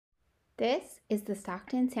This is the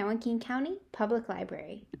Stockton-San Joaquin County Public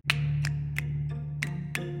Library.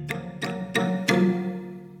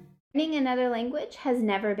 Learning another language has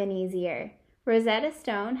never been easier. Rosetta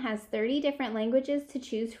Stone has 30 different languages to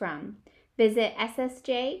choose from. Visit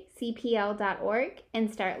ssjcpl.org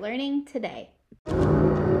and start learning today.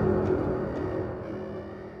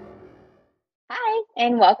 Hi,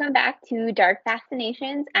 and welcome back to Dark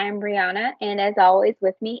Fascinations. I'm Brianna, and as always,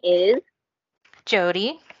 with me is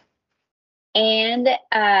Jody. And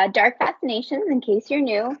Dark Fascinations, in case you're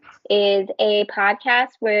new, is a podcast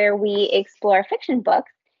where we explore fiction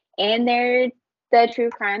books and the true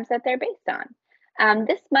crimes that they're based on.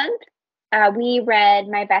 This month, we read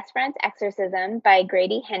My Best Friend's Exorcism by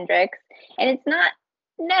Grady Hendrix, and it's not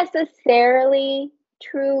necessarily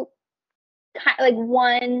true, like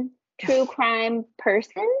one true crime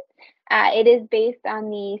person. It is based on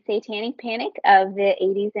the Satanic Panic of the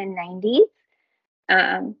 80s and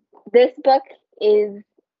 90s. This book is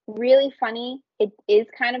really funny. It is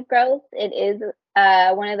kind of gross. It is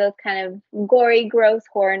one of those kind of gory, gross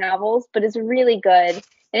horror novels, but it's really good.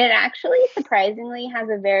 And it actually surprisingly has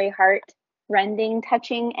a very heart-rending,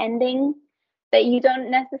 touching ending that you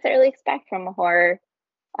don't necessarily expect from a horror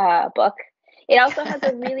book. It also has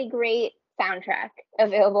a really great soundtrack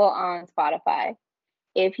available on Spotify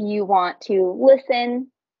if you want to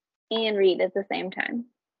listen and read at the same time.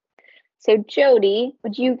 So, Jody,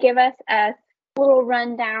 would you give us a little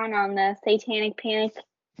rundown on the Satanic Panic?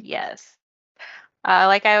 Yes.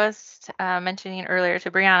 Like I was mentioning earlier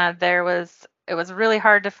to Brianna, it was really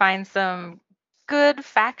hard to find some good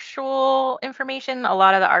factual information. A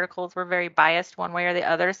lot of the articles were very biased one way or the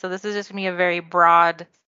other. So this is just going to be a very broad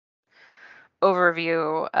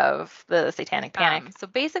overview of the Satanic Panic. So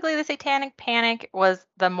basically, the Satanic Panic was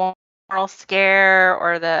the moral scare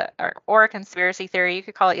or a conspiracy theory. You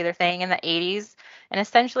could call it either thing in the 80s, and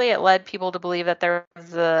essentially it led people to believe that there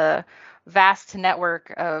was a vast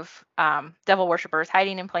network of devil worshippers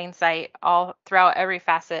hiding in plain sight all throughout every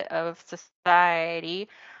facet of society.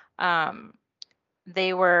 Um,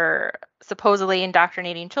 they were supposedly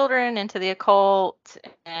indoctrinating children into the occult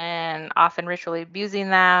and often ritually abusing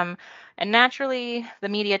them. And naturally, the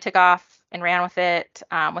media took off and ran with it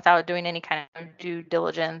without doing any kind of due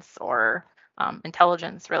diligence or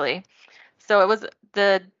intelligence, really. So it was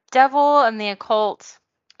the devil and the occult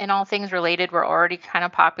and all things related were already kind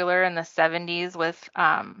of popular in the 70s with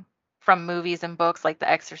from movies and books like The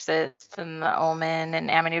Exorcist and The Omen and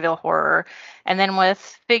Amityville Horror. And then with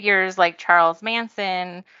figures like Charles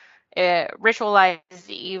Manson, ritualized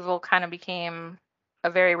evil kind of became a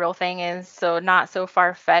very real thing, is so not so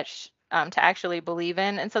far-fetched to actually believe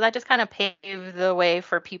in. And so that just kind of paved the way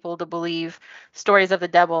for people to believe stories of the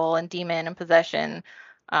devil and demon and possession,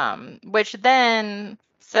 which then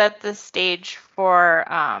set the stage for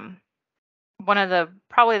one of the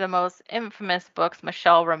probably the most infamous books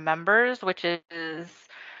Michelle remembers, which is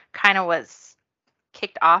kind of was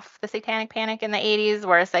kicked off the Satanic Panic in the 80s,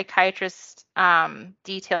 where a psychiatrist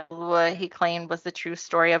detailed what he claimed was the true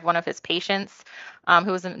story of one of his patients,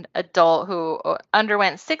 who was an adult who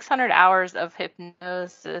underwent 600 hours of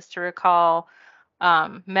hypnosis to recall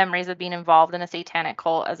memories of being involved in a satanic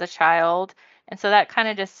cult as a child. And so that kind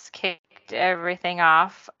of just kicked everything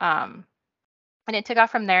off. And it took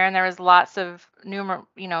off from there, and there was lots of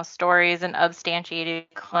stories and substantiated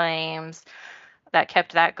claims that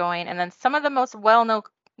kept that going. And then some of the most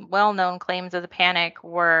well-known claims of the panic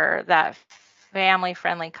were that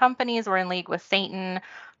family-friendly companies were in league with Satan,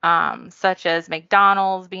 such as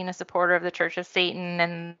McDonald's being a supporter of the Church of Satan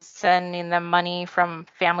and sending them money from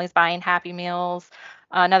families buying Happy Meals.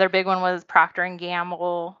 Another big one was Procter and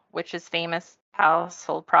Gamble, which is famous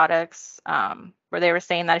household products, where they were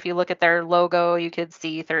saying that if you look at their logo, you could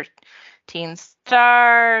see 13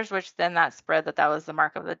 stars, which then that spread that was the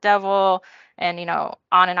mark of the devil. And,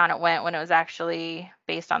 on and on it went when it was actually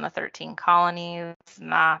based on the 13 colonies,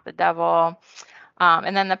 not the devil.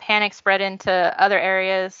 And then the panic spread into other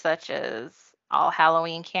areas such as all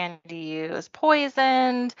Halloween candy was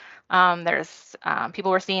poisoned. There's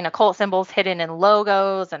people were seeing occult symbols hidden in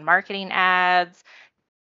logos and marketing ads.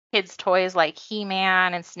 Kids' toys like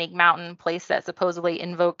He-Man and Snake Mountain placed that supposedly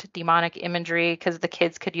invoked demonic imagery because the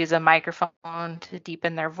kids could use a microphone to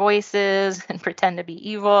deepen their voices and pretend to be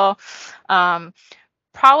evil.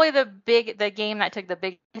 Probably the game that took the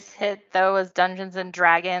biggest hit though was Dungeons and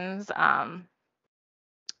Dragons.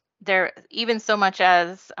 There even so much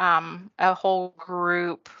as a whole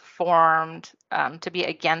group formed to be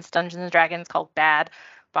against Dungeons and Dragons called Bad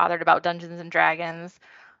Bothered About Dungeons and Dragons.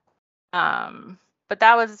 But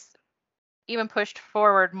that was even pushed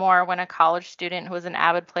forward more when a college student who was an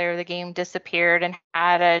avid player of the game disappeared and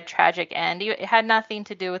had a tragic end. It had nothing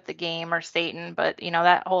to do with the game or Satan, but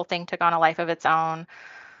that whole thing took on a life of its own.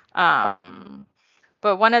 But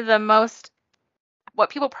one of the what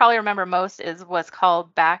people probably remember most is what's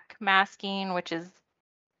called backmasking, which is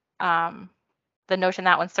the notion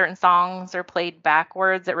that when certain songs are played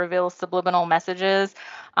backwards, it reveals subliminal messages,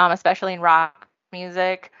 especially in rock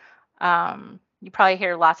music. You probably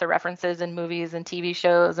hear lots of references in movies and TV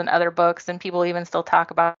shows and other books, and people even still talk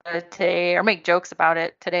about it today or make jokes about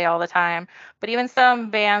it today all the time. But even some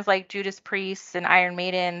bands like Judas Priest and Iron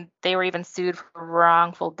Maiden, they were even sued for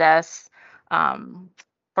wrongful deaths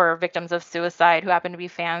for victims of suicide who happened to be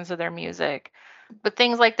fans of their music. But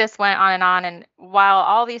things like this went on, and while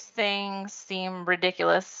all these things seem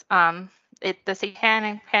ridiculous, the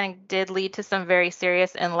satanic panic did lead to some very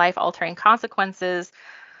serious and life-altering consequences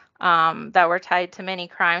that were tied to many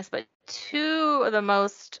crimes. But two of the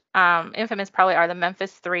most infamous probably are the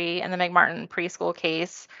Memphis 3 and the McMartin preschool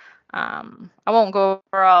case. I won't go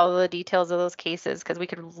over all the details of those cases because we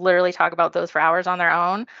could literally talk about those for hours on their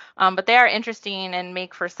own. But they are interesting and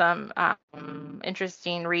make for some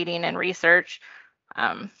interesting reading and research.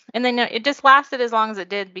 And then it just lasted as long as it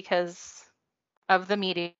did because of the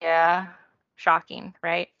media. Shocking,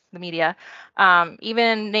 right? The media.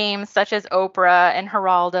 Even names such as Oprah and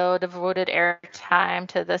Geraldo devoted airtime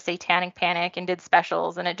to the satanic panic and did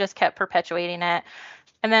specials, and it just kept perpetuating it.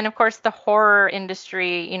 And then, of course, the horror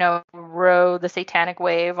industry, rode the satanic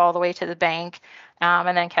wave all the way to the bank,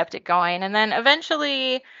 and then kept it going. And then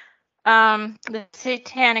eventually, the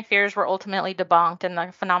satanic fears were ultimately debunked, and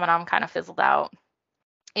the phenomenon kind of fizzled out.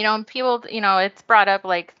 People, it's brought up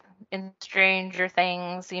like in Stranger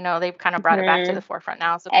Things, they've kind of brought it back to the forefront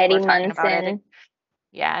now. So people Eddie are talking about it. Munson.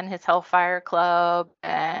 Yeah, and his Hellfire Club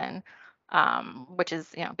and which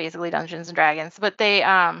is, basically Dungeons and Dragons. But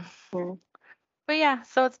but yeah,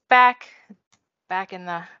 so it's back in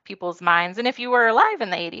the people's minds. And if you were alive in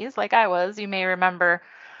the 80s, like I was, you may remember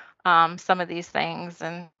some of these things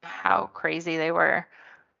and how crazy they were.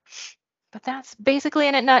 But that's basically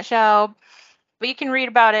in a nutshell. But you can read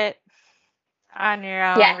about it on your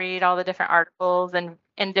own, Yeah. read all the different articles and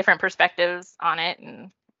different perspectives on it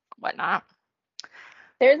and whatnot.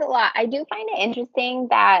 There's a lot. I do find it interesting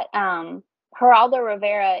that Geraldo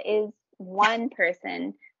Rivera is one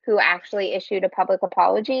person who actually issued a public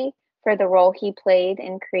apology for the role he played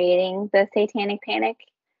in creating the Satanic Panic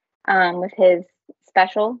with his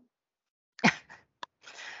special.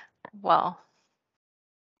 Well,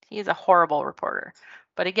 he's a horrible reporter.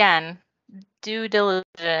 But again, due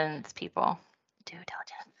diligence, people. Due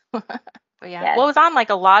diligence. But yeah. Yes. Well, it was on like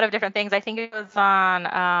a lot of different things. I think it was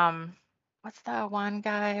on what's the one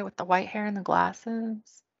guy with the white hair and the glasses?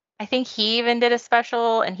 I think he even did a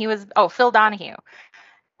special, and he was Phil Donahue.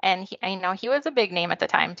 And he was a big name at the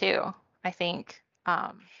time too. I think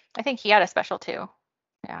he had a special too.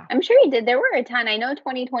 Yeah. I'm sure he did. There were a ton. I know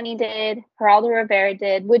 2020 did, Geraldo Rivera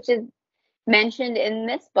did, which is mentioned in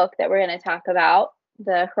this book that we're going to talk about,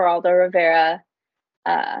 the Geraldo Rivera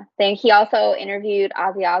thing. He also interviewed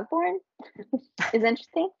Ozzy Osbourne. Is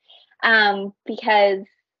interesting because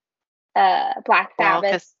Black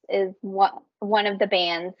Sabbath is one of the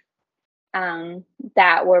bands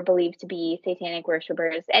that were believed to be satanic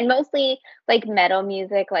worshipers, and mostly like metal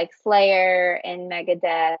music like Slayer and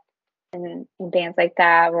Megadeth and bands like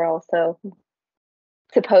that were also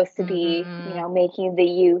supposed to be, making the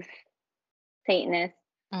youth Satanists.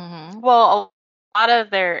 Mm-hmm. Well, a lot of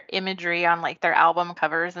their imagery on like their album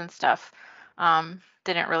covers and stuff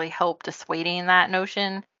didn't really help dissuading that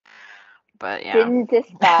notion. But yeah. Didn't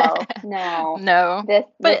dispel. No. No. This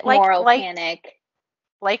moral panic.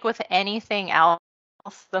 Like with anything else,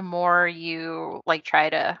 the more you like try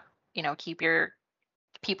to, keep your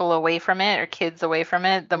people away from it or kids away from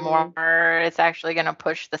it, the more it's actually going to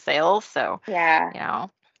push the sales. So, yeah,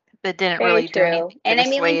 it didn't very really true. do anything to and I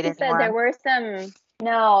mean, like you anymore. said,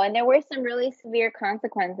 there were some really severe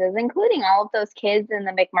consequences, including all of those kids in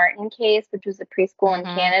the McMartin case, which was a preschool in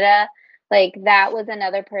Canada. Like, that was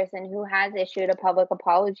another person who has issued a public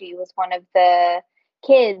apology, was one of the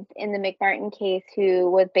kids in the McMartin case who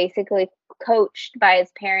was basically coached by his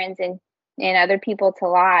parents and other people to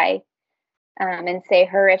lie and say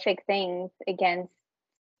horrific things against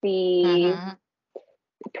the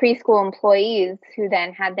preschool employees, who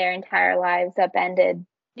then had their entire lives upended.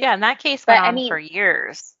 Yeah, and that case went on for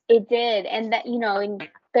years. It did. And that,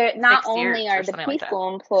 not only are the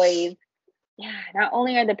preschool employees, not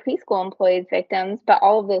only are the preschool employees victims, but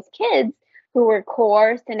all of those kids who were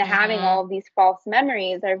coerced into having all of these false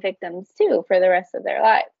memories are victims too for the rest of their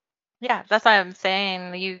lives. Yeah, that's why I'm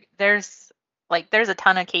saying there's like there's a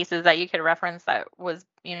ton of cases that you could reference that was,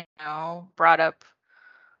 brought up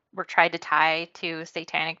were tried to tie to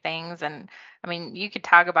satanic things. And I mean, you could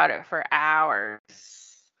talk about it for hours.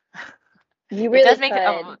 You It really does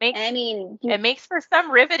could. it makes for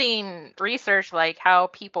some riveting research, like how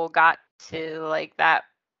people got to like that,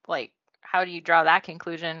 like how do you draw that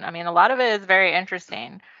conclusion? I mean, a lot of it is very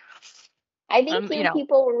interesting. I think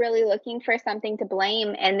people were really looking for something to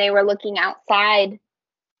blame, and they were looking outside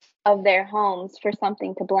of their homes for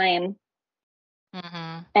something to blame.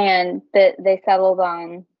 And they settled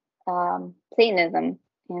on Satanism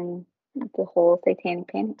and the whole satanic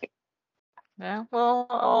panic. Yeah, well,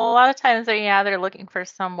 a lot of times they're looking for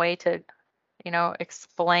some way to,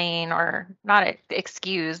 explain, or not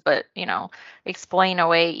excuse, but, explain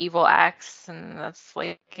away evil acts, and that's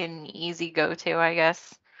like an easy go-to, I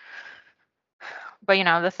guess. But,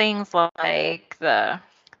 the things like the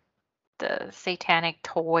satanic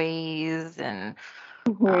toys and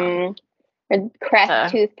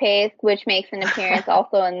Crest toothpaste, which makes an appearance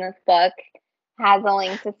also in this book, has a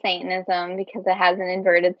link to Satanism because it has an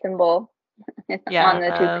inverted symbol on the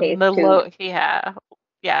toothpaste tube.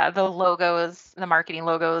 The logos, the marketing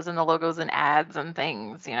logos, and the logos and ads and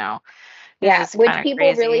things, which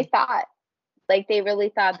people really thought, like they really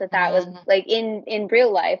thought that was like in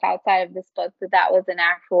real life outside of this book, that was an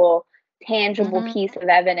actual tangible piece of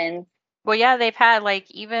evidence. Well, yeah, they've had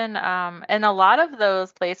like even in a lot of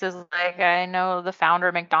those places, like I know the founder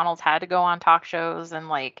of McDonald's had to go on talk shows and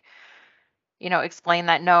like, explain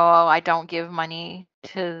that no, I don't give money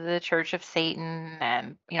to the Church of Satan,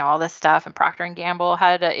 and all this stuff. And Procter and Gamble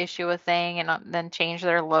had to issue a thing and then change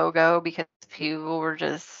their logo because people were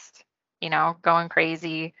just, going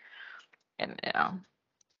crazy, and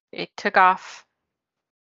it took off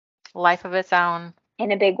a life of its own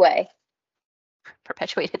in a big way,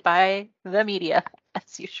 perpetuated by the media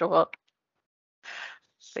as usual.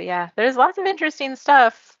 But yeah, there's lots of interesting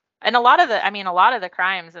stuff, and a lot of the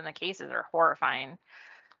crimes and the cases are horrifying.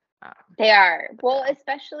 They are. Well,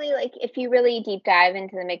 especially like if you really deep dive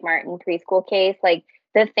into the McMartin preschool case, like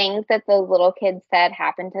the things that those little kids said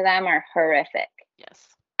happened to them are horrific. Yes.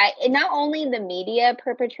 Not only the media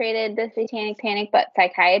perpetrated the satanic panic, but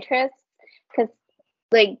psychiatrists, because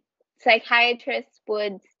like psychiatrists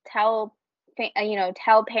would tell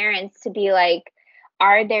parents to be like,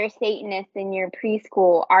 are there Satanists in your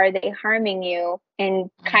preschool? Are they harming you?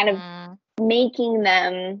 And kind of making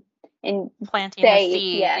them and planting the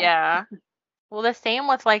seed. Yeah. Well, the same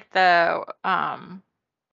with like the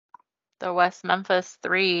West Memphis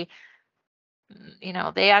 3,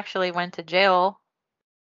 they actually went to jail.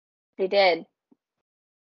 They did,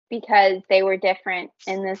 because they were different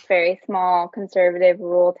in this very small conservative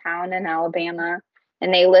rural town in Alabama,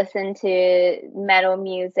 and they listened to metal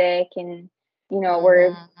music and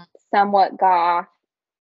were somewhat goth,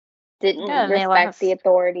 didn't respect the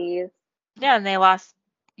authorities. Yeah, and they lost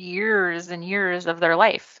years and years of their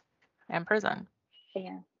life in prison.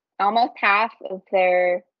 Yeah, almost half of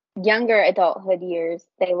their younger adulthood years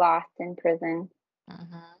they lost in prison.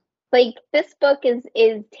 Like this book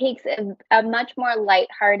takes a much more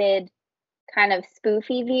lighthearted kind of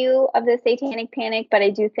spoofy view of the satanic panic, but I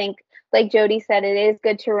do think, like Jody said, it is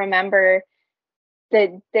good to remember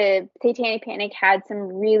that the satanic panic had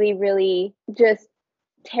some really, really just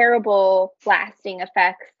terrible lasting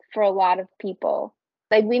effects for a lot of people.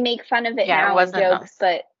 Like we make fun of it now in jokes,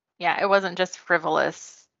 but it wasn't just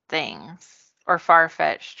frivolous things or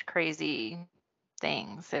far-fetched crazy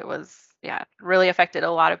things. It was really affected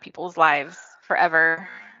a lot of people's lives forever.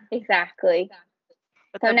 Exactly.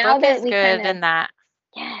 But so the now book that is we good in that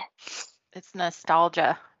it's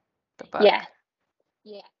nostalgia. The book. Yeah.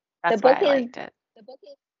 That's why I liked it. The book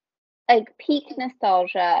is like peak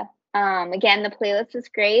nostalgia. Again, the playlist is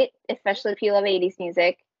great, especially if you love 80s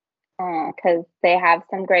music, because they have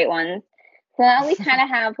some great ones. So now we kind of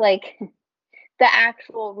have like the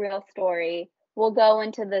actual real story. We'll go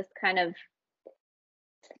into this kind of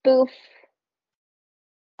spoof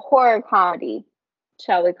horror comedy,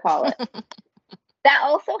 shall we call it. That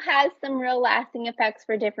also has some real lasting effects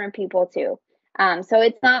for different people too. So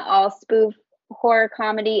it's not all spoof horror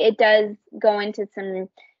comedy. It does go into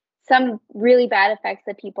some really bad effects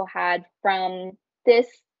that people had from this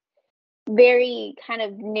very kind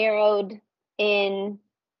of narrowed in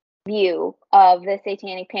view of the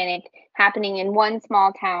satanic panic happening in one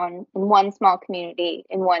small town, in one small community,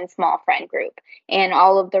 in one small friend group, and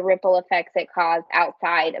all of the ripple effects it caused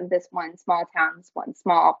outside of this one small town, this one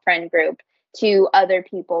small friend group, to other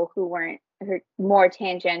people who weren't more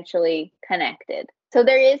tangentially connected. So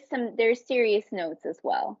there's serious notes as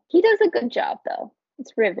well. He does a good job though.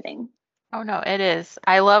 It's riveting. Oh no, it is.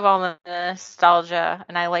 I love all the nostalgia,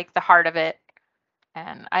 and I like the heart of it.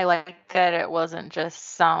 And I like that it wasn't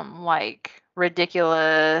just some like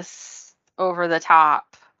ridiculous, over the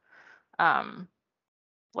top, um,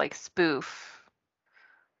 like spoof.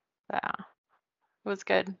 Yeah, it was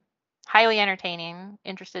good. Highly entertaining.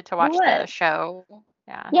 Interested to It watch the was. show.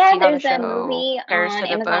 Yeah, Yeah, see how the there's a show movie compares on to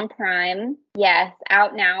the book. Amazon Prime. Yes,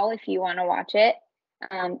 out now if you want to watch it.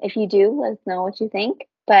 If you do, let us know what you think.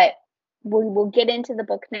 But we'll get into the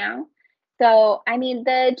book now. So, I mean,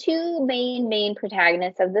 the two main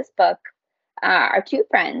protagonists of this book are two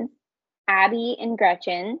friends, Abby and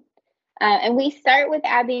Gretchen. And we start with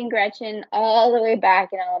Abby and Gretchen all the way back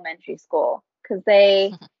in elementary school because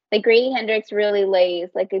the Grady Hendrix really lays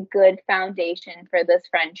like a good foundation for this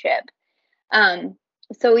friendship. Um,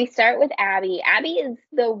 so we start with Abby. Abby is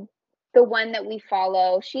the one that we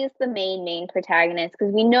follow. She's the main protagonist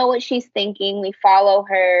because we know what she's thinking. We follow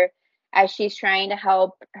her as she's trying to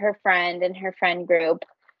help her friend and her friend group.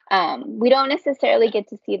 We don't necessarily get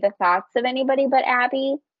to see the thoughts of anybody but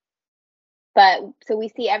Abby, but so we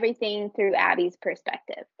see everything through Abby's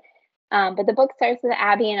perspective. But the book starts with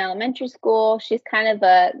Abby in elementary school. She's kind of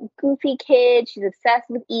a goofy kid. She's obsessed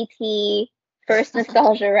with ET. First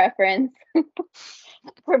nostalgia reference.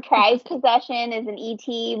 Her prized possession is an ET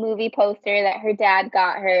movie poster that her dad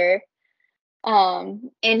got her.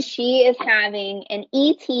 And she is having an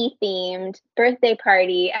ET themed birthday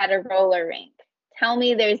party at a roller rink. Tell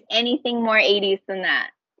me there's anything more 80s than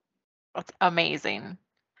that. That's amazing.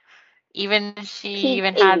 She Peak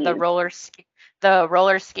even had 80s. the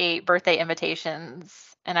roller skate birthday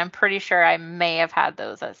invitations, and I'm pretty sure I may have had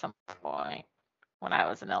those at some point when I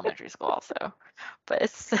was in elementary school also. But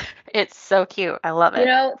it's so cute. I love You it.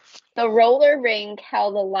 know, the roller rink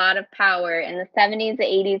held a lot of power in the 70s, the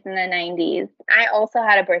 80s, and the 90s. I also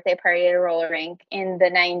had a birthday party at a roller rink in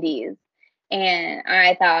the 90s, and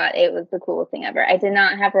I thought it was the coolest thing ever. I did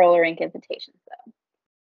not have roller rink invitations, though.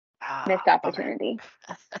 Missed Bummer. opportunity.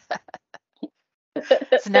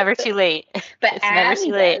 It's never too late. But It's never Abby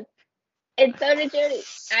too late. does. And so did Jody.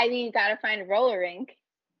 I mean, you got to find a roller rink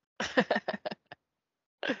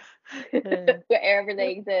wherever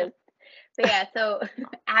they exist. But yeah, so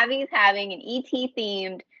Abby's having an ET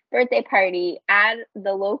themed birthday party at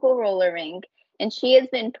the local roller rink, and she has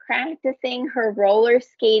been practicing her roller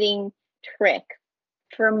skating trick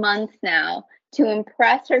for months now to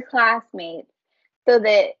impress her classmates. So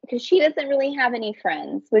that because she doesn't really have any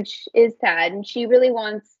friends, which is sad, and she really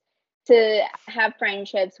wants to have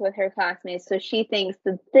friendships with her classmates. So she thinks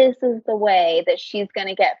that this is the way that she's going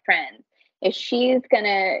to get friends. If she's going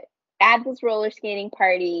to at this roller skating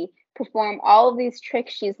party perform all of these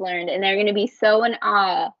tricks she's learned, and they're going to be so in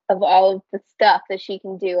awe of all of the stuff that she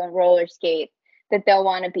can do on roller skates that they'll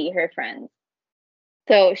want to be her friends.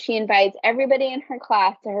 So she invites everybody in her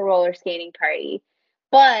class to her roller skating party.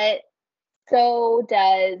 But so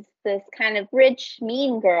does this kind of rich,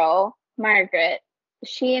 mean girl, Margaret.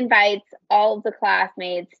 She invites all of the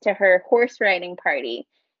classmates to her horse riding party.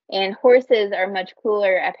 And horses are much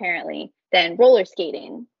cooler, apparently, than roller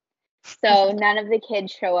skating. So none of the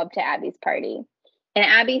kids show up to Abby's party. And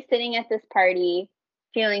Abby's sitting at this party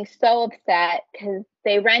feeling so upset because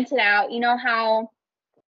they rented out. You know how,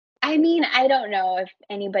 I mean, I don't know if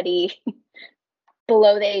anybody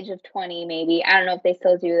below the age of 20, maybe. I don't know if they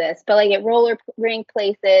still do this, but like at roller rink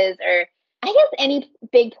places or I guess any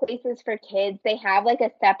big places for kids, they have like a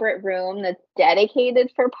separate room that's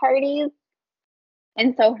dedicated for parties.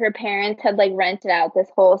 And so her parents had like rented out this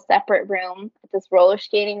whole separate room at this roller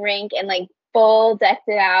skating rink and like full decked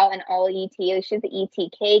it out and all ET. Like she has the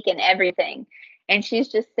ET cake and everything. And she's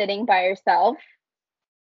just sitting by herself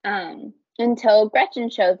until Gretchen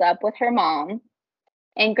shows up with her mom.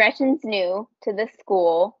 And Gretchen's new to this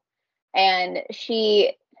school and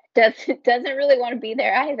she doesn't really want to be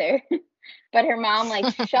there either. But her mom like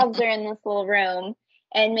shoves her in this little room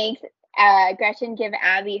and makes Gretchen give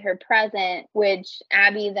Abby her present, which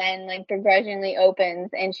Abby then like begrudgingly opens,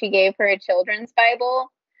 and she gave her a children's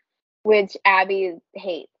Bible, which Abby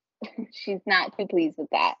hates. She's not too pleased with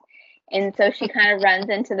that. And so she kind of runs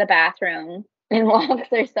into the bathroom and locks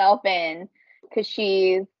herself in because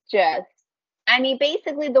she's just, I mean,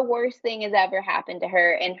 basically the worst thing has ever happened to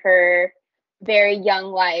her in her very young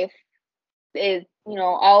life is, you know,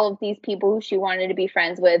 all of these people who she wanted to be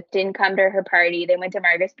friends with didn't come to her party. They went to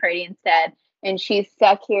Margaret's party instead. And she's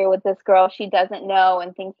stuck here with this girl she doesn't know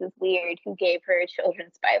and thinks is weird who gave her a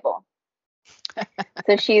children's Bible.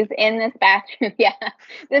 So she's in this bathroom. Yeah,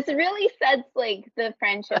 this really sets like the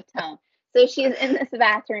friendship tone. So she's in this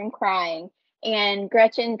bathroom crying. And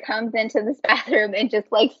Gretchen comes into this bathroom and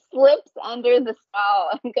just like slips under the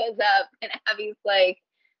stall and goes up. And Abby's like,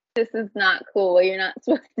 this is not cool. You're not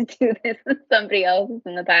supposed to do this when somebody else is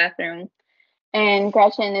in the bathroom. And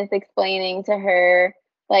Gretchen is explaining to her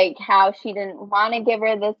like how she didn't want to give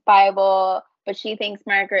her this Bible, but she thinks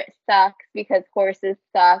Margaret sucks because horses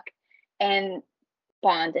suck, and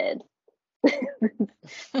bonded.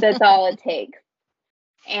 That's all it takes.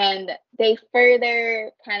 And they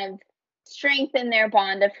further kind of strengthen their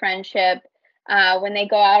bond of friendship when they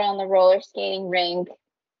go out on the roller skating rink.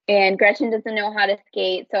 And Gretchen doesn't know how to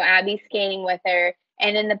skate, so Abby's skating with her.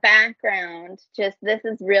 And in the background, just this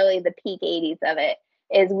is really the peak 80s of it,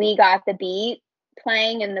 is We Got the Beat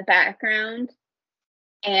playing in the background.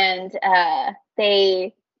 And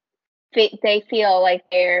they feel like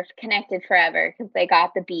they're connected forever because they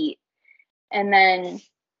got the beat. And then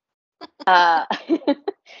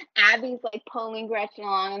Abby's like pulling Gretchen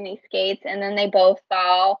along on these skates, and then they both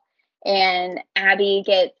fall, and Abby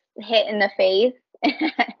gets hit in the face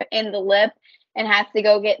in the lip and has to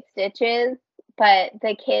go get stitches. But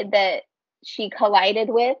the kid that she collided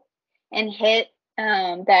with and hit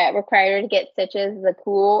that required her to get stitches is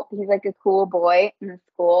he's like a cool boy in the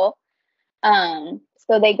school.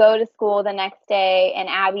 So they go to school the next day, and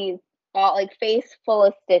Abby's all like face full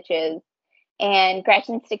of stitches, and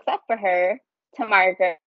Gretchen sticks up for her to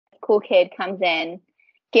Margaret. Cool kid comes in,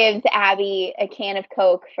 gives Abby a can of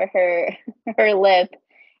Coke for her lip,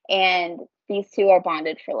 and these two are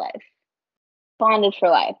bonded for life. Bonded for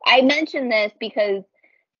life. I mention this because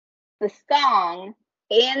the song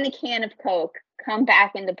and the can of Coke come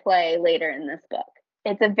back into play later in this book.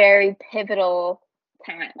 It's a very pivotal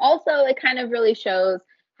time. Also, it kind of really shows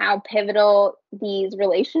how pivotal these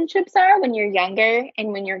relationships are when you're younger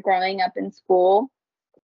and when you're growing up in school,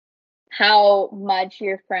 how much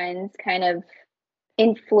your friends kind of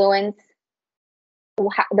influence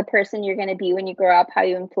the person you're going to be when you grow up, how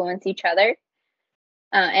you influence each other.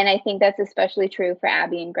 And I think that's especially true for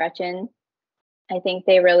Abby and Gretchen. I think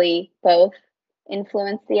they really both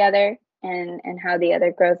influence the other and how the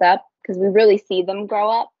other grows up, because we really see them grow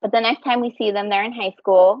up. But the next time we see them, they're in high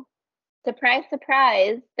school. Surprise,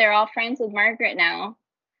 surprise, they're all friends with Margaret now.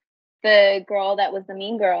 The girl that was the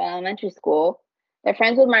mean girl in elementary school. They're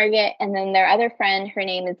friends with Margaret, and then their other friend, her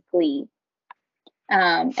name is Glee.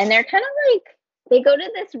 And they're kind of like, they go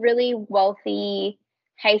to this really wealthy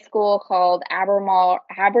high school called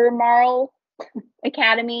Albemarle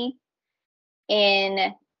Academy in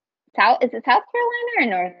is it South Carolina or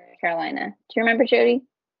North Carolina? Do you remember, Jody?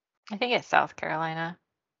 I think it's South Carolina.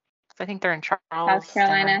 I think they're in Charleston. South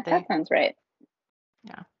Carolina. That sounds right.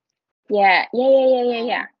 Yeah.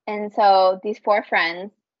 Yeah. And so these four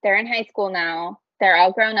friends, they're in high school now. They're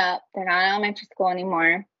all grown up. They're not in elementary school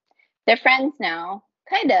anymore. They're friends now,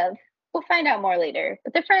 kind of. We'll find out more later,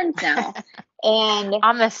 but they're friends now. And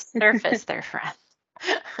on the surface, they're friends.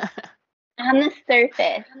 On the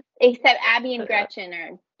surface, except Abby and Gretchen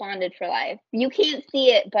are bonded for life. You can't see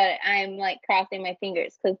it, but I'm like crossing my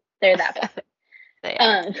fingers because they're that bad.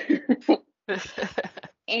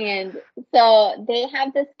 And so they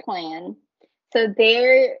have this plan. So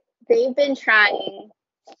they've been trying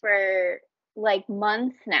for like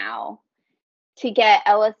months now to get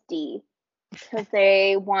LSD, because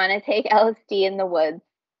they want to take LSD in the woods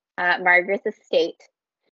at Margaret's estate.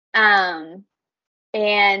 And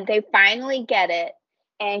they finally get it.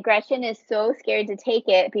 And Gretchen is so scared to take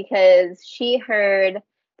it because she heard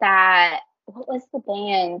that, what was the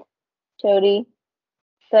band, Jody?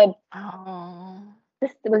 Was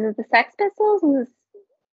it the Sex Pistols?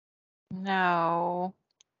 No,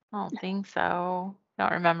 I don't think so. I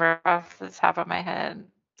don't remember off the top of my head.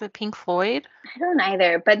 Is it Pink Floyd? I don't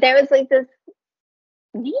either. But there was like this,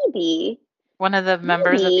 maybe. One of the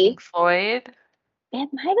members of Pink Floyd? It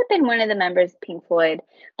might have been one of the members of Pink Floyd,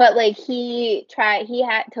 but like he took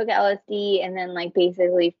LSD and then like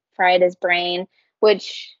basically fried his brain,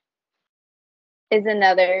 which is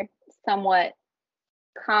another somewhat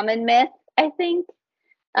common myth, I think.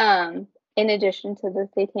 In addition to the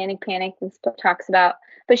satanic panic this book talks about,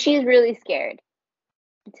 but she's really scared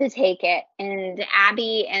to take it, and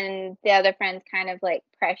Abby and the other friends kind of like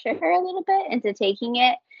pressure her a little bit into taking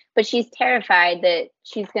it. But she's terrified that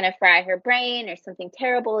she's going to fry her brain or something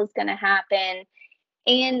terrible is going to happen.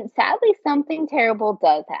 And sadly, something terrible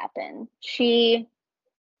does happen.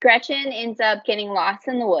 Gretchen ends up getting lost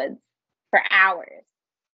in the woods for hours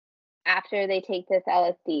after they take this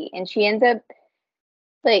LSD. And she ends up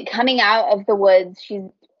like coming out of the woods. She's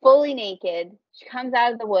fully naked. She comes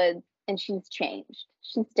out of the woods and she's changed.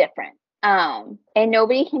 She's different. And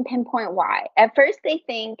nobody can pinpoint why. At first they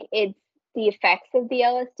think it's the effects of the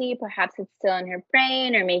LSD. Perhaps it's still in her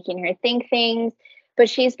brain or making her think things. But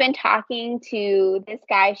she's been talking to this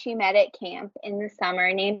guy she met at camp in the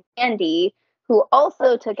summer named Andy, who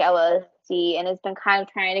also took LSD and has been kind of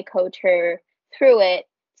trying to coach her through it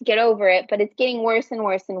to get over it. But it's getting worse and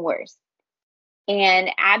worse and worse. And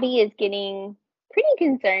Abby is getting pretty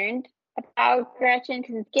concerned about Gretchen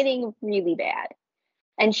because it's getting really bad.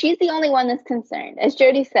 And she's the only one that's concerned. As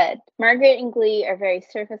Jody said, Margaret and Glee are very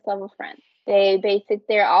surface level friends.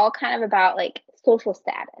 They're all kind of about like social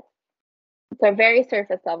status. They're very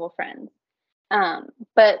surface level friends.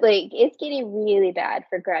 But like it's getting really bad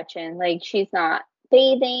for Gretchen. Like she's not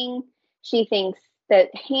bathing. She thinks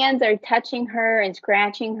that hands are touching her and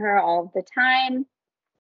scratching her all the time.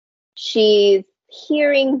 She's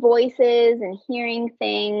hearing voices and hearing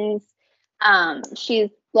things. She's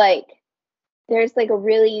like, there's like a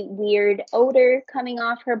really weird odor coming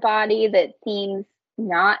off her body that seems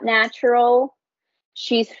not natural.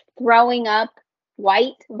 She's throwing up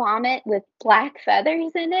white vomit with black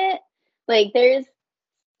feathers in it. Like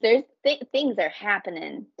things are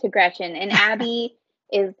happening to Gretchen, and Abby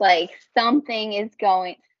is like, something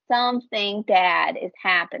bad is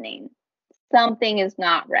happening. Something is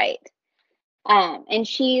not right. And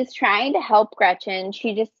she's trying to help Gretchen.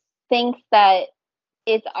 She just thinks that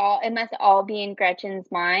it must all be in Gretchen's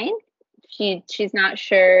mind. She's not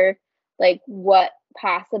sure like what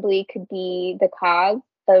possibly could be the cause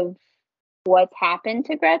of what's happened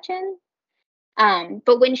to Gretchen.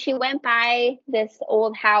 But when she went by this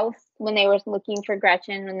old house when they were looking for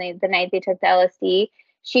Gretchen, the night they took the LSD,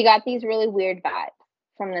 she got these really weird vibes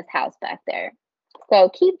from this house back there. So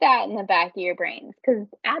keep that in the back of your brains, because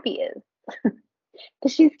Abby is.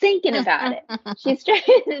 Because she's thinking about it. She's trying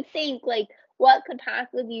to think like what could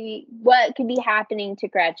be happening to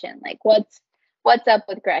Gretchen? Like what's up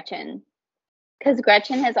with Gretchen? Because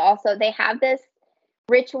Gretchen they have this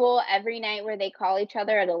ritual every night where they call each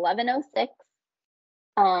other at 11:06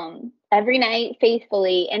 every night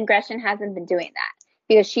faithfully, and Gretchen hasn't been doing that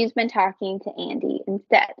because she's been talking to Andy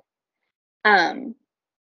instead.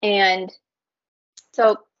 And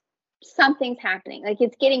so something's happening. Like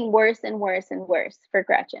it's getting worse and worse and worse for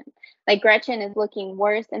Gretchen. Like Gretchen is looking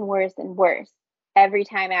worse and worse and worse every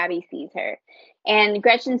time Abby sees her. And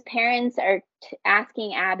Gretchen's parents are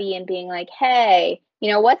asking Abby and being like, hey,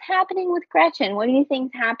 what's happening with Gretchen? What do you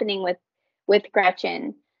think's happening with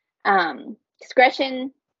Gretchen?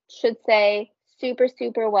 Gretchen should say super,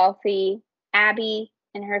 super wealthy. Abby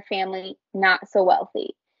and her family, not so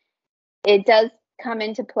wealthy. It does come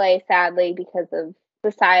into play, sadly, because of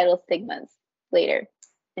societal stigmas later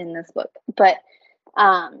in this book. But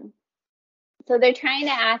so they're trying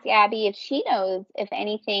to ask Abby if she knows if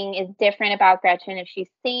anything is different about Gretchen, if she's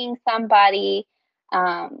seeing somebody,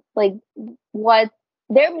 like what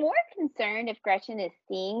they're more concerned if Gretchen is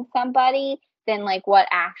seeing somebody than like what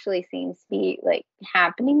actually seems to be like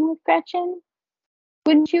happening with Gretchen.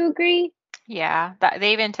 Wouldn't you agree? Yeah,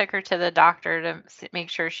 they even took her to the doctor to make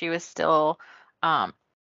sure she was still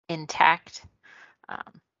intact,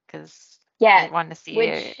 because they wanted to see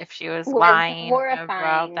if she was lying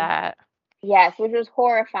about that. Yes, which was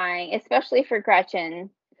horrifying, especially for Gretchen,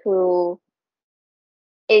 who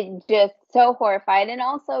is just so horrified and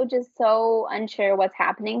also just so unsure what's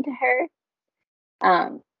happening to her.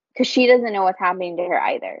 Because she doesn't know what's happening to her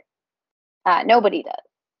either. Nobody does.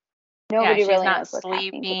 Nobody really knows what's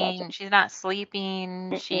happening to Gretchen. She's not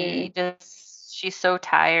sleeping. She's so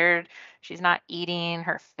tired. She's not eating.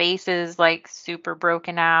 Her face is like super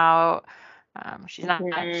broken out. She's not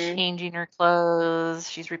changing her clothes.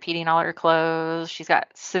 She's repeating all her clothes. She's got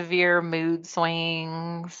severe mood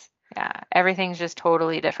swings. Yeah, everything's just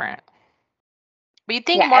totally different. But you'd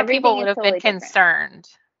think more people would have been concerned.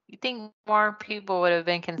 You'd think more people would have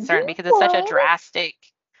been concerned because it's such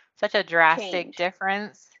a drastic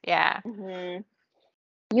difference. Yeah.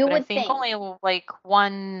 You would think only like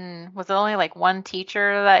one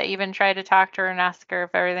teacher that even tried to talk to her and ask her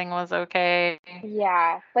if everything was okay.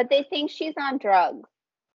 Yeah, but they think she's on drugs.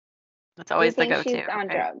 That's always the go-to. She's on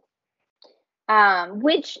drugs.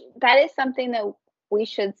 Which that is something that we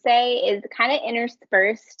should say is kind of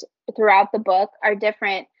interspersed throughout the book are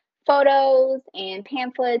different photos and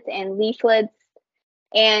pamphlets and leaflets.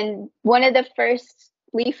 And one of the first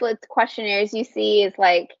leaflets questionnaires you see is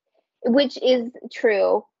like, which is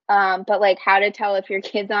true, but like how to tell if your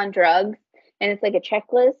kid's on drugs. And it's like a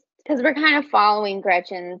checklist because we're kind of following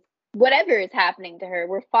Gretchen's, whatever is happening to her,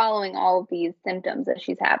 we're following all of these symptoms that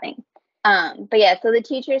she's having. But yeah, so the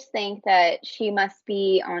teachers think that she must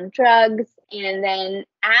be on drugs. And then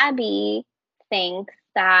Abby thinks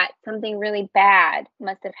that something really bad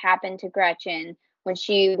must have happened to Gretchen when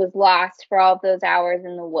she was lost for all of those hours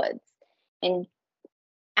in the woods. And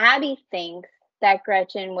Abby thinks that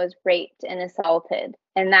Gretchen was raped and assaulted,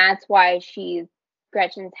 and that's why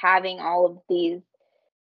Gretchen's having all of these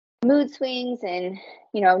mood swings and,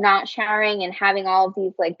 not showering and having all of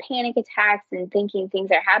these like panic attacks and thinking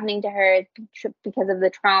things are happening to her because of the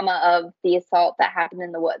trauma of the assault that happened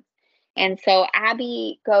in the woods. And so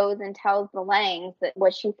Abby goes and tells the Langs that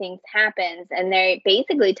what she thinks happens, and they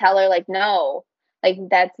basically tell her like, no, like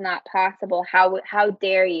that's not possible. How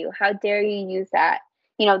dare you? How dare you use that,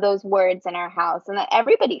 those words in our house? And that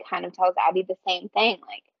everybody kind of tells Abby the same thing,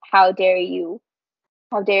 like, how dare you?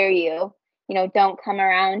 How dare you? Don't come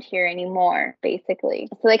around here anymore, basically.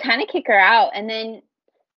 So they kind of kick her out. And then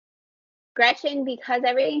Gretchen, because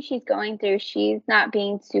everything she's going through, she's not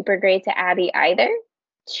being super great to Abby either.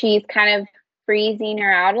 She's kind of freezing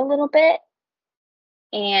her out a little bit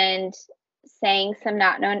and saying some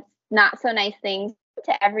not so nice things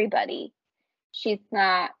to everybody. She's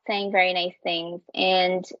not saying very nice things.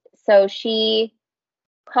 And so she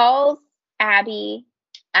calls Abby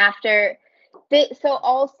after so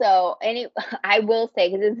also, and I will say,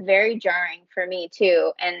 because it's very jarring for me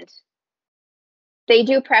too, and they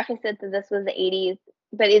do preface it that this was the 80s,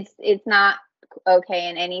 but it's not okay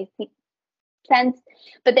in any sense.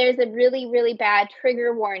 But there's a really, really bad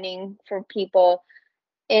trigger warning for people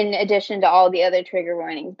in addition to all the other trigger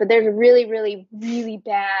warnings. But there's a really, really, really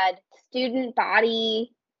bad student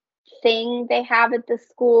body thing they have at the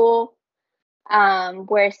school,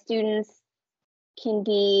 where students can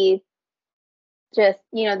be just,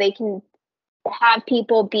 they can have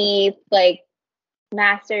people be like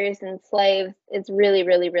masters and slaves. It's really,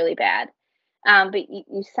 really, really bad. But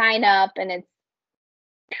you sign up and it's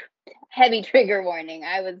heavy trigger warning.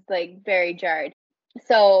 I was like very jarred.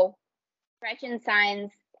 So Gretchen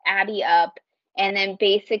signs Abby up and then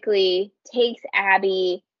basically takes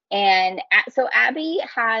Abby. And so Abby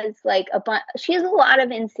has like she has a lot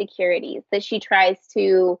of insecurities that she tries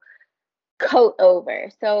to coat over.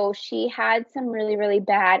 So she had some really, really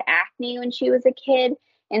bad acne when she was a kid.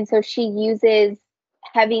 And so she uses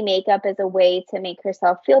heavy makeup as a way to make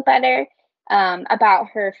herself feel better about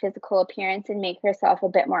her physical appearance and make herself a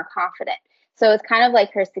bit more confident. So it's kind of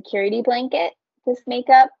like her security blanket, this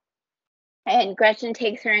makeup. And Gretchen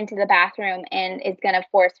takes her into the bathroom and is going to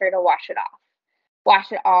force her to wash it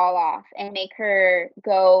all off, and make her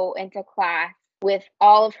go into class with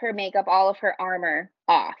all of her makeup, all of her armor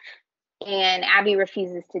off. And Abby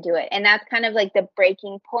refuses to do it. And that's kind of like the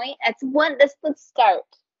breaking point. That's the start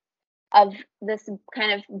of this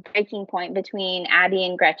kind of breaking point between Abby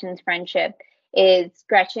and Gretchen's friendship.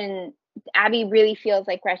 Abby really feels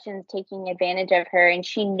like Gretchen's taking advantage of her, and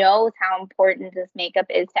she knows how important this makeup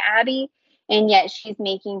is to Abby, and yet she's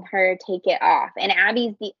making her take it off. And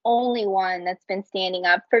Abby's the only one that's been standing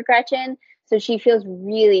up for Gretchen, so she feels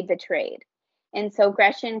really betrayed. And so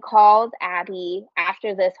Gretchen calls Abby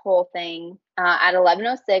after this whole thing at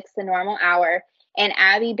 11:06, the normal hour. And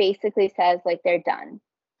Abby basically says, like, they're done,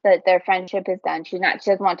 that their friendship is done. She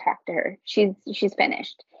doesn't want to talk to her. She's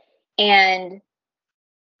finished. And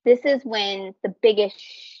this is when the biggest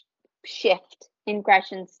shift in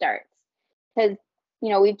Gretchen starts. Because,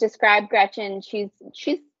 we've described Gretchen, she's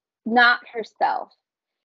not herself.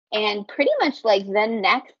 And pretty much like the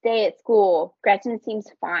next day at school, Gretchen seems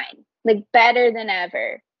fine. Like better than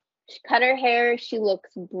ever. She cut her hair. She looks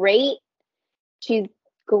great. She's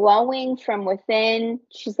glowing from within.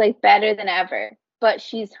 She's like better than ever, but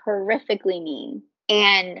she's horrifically mean.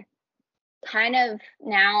 And kind of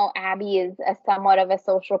now Abby is somewhat of a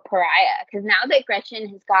social pariah, because now that Gretchen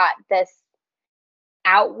has got this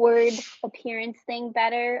outward appearance thing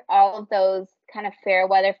better, all of those kind of fair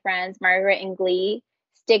weather friends, Margaret and Glee,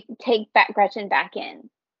 take Gretchen back in,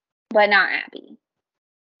 but not Abby.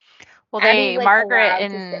 Well, Abby's like Margaret allowed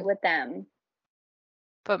and to sit with them.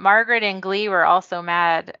 But Margaret and Glee were also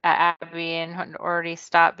mad at Abby and had already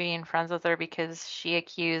stopped being friends with her because she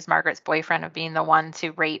accused Margaret's boyfriend of being the one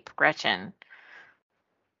to rape Gretchen.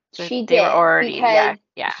 So she they did, were already, because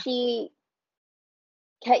yeah. he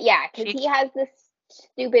has this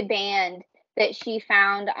stupid band that she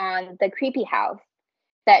found on the creepy house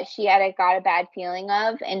that she had got a bad feeling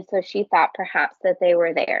of, and so she thought perhaps that they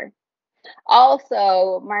were there.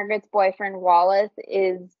 Also, Margaret's boyfriend Wallace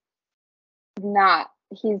is not.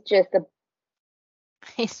 He's a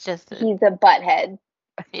butthead.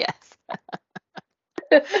 Yes.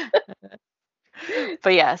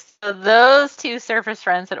 But yes, so those two surface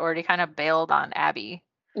friends had already kind of bailed on Abby.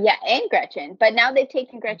 Yeah, and Gretchen. But now they've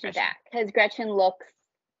taken Gretchen back because Gretchen looks.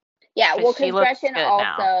 Yeah, well, because Gretchen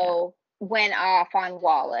also went off on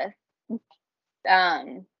Wallace.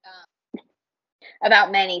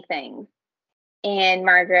 about many things. And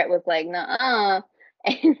Margaret was like, nuh-uh.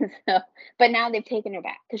 And so, but now they've taken her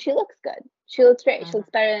back because she looks good. She looks great. She looks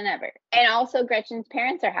better than ever. And also Gretchen's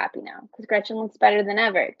parents are happy now because Gretchen looks better than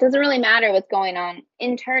ever. It doesn't really matter what's going on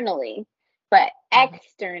internally, but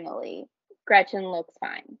externally, Gretchen looks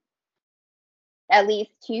fine. At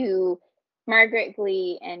least to Margaret,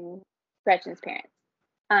 Glee, and Gretchen's parents.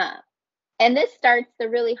 And this starts the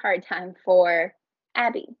really hard time for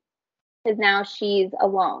Abby because now she's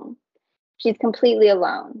alone. She's completely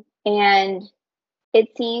alone. And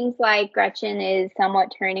it seems like Gretchen is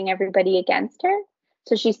somewhat turning everybody against her.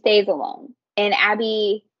 So she stays alone. And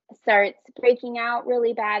Abby starts breaking out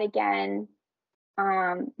really bad again,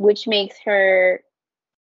 which makes her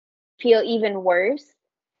feel even worse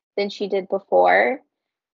than she did before.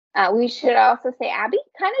 We should also say Abby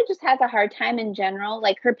kind of just has a hard time in general.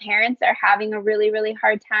 Like her parents are having a really, really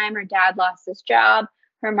hard time. Her dad lost his job.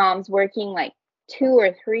 Her mom's working like 2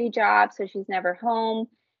 or 3 jobs, so she's never home.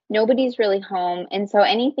 Nobody's really home. And so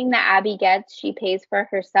anything that Abby gets, she pays for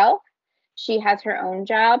herself. She has her own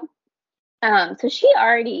job. So she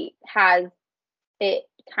already has it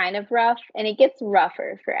kind of rough, and it gets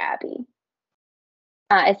rougher for Abby.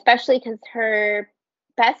 Especially because her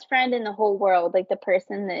best friend in the whole world, like the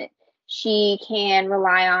person that she can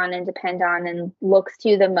rely on and depend on and looks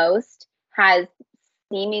to the most, has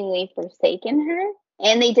seemingly forsaken her.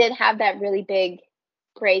 And they did have that really big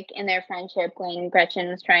break in their friendship when Gretchen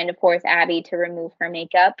was trying to force Abby to remove her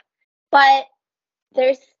makeup. But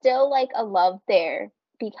there's still like a love there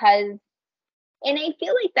because, and I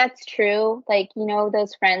feel like that's true. Like, you know,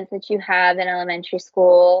 those friends that you have in elementary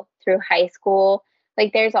school through high school,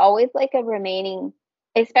 like there's always like a remaining,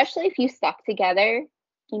 especially if you stuck together,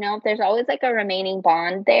 you know, there's always like a remaining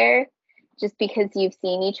bond there just because you've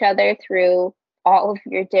seen each other through all of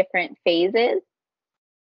your different phases.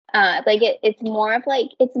 Like it's more of like,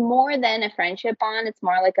 it's more than a friendship bond. It's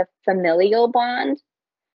more like a familial bond.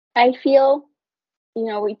 I feel, you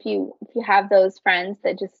know, if you have those friends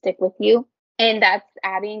that just stick with you, and that's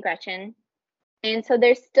Abby and Gretchen. And so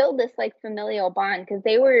there's still this like familial bond because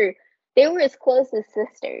they were as close as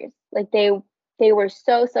sisters. Like they were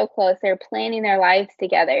so close. They were planning their lives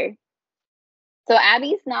together. So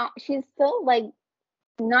she's still like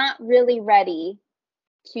not really ready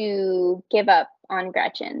to give up on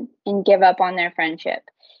Gretchen and give up on their friendship,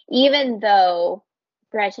 even though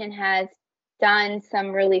Gretchen has done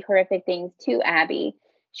some really horrific things to Abby.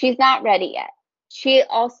 She's not ready yet. She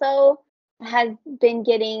also has been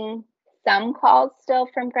getting some calls still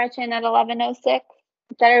from Gretchen at 11:06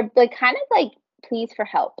 that are like kind of like pleas for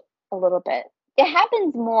help a little bit. It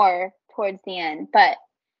happens more towards the end, but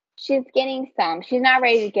she's getting some. She's not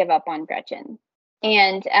ready to give up on Gretchen.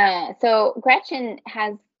 And so Gretchen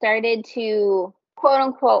has started to quote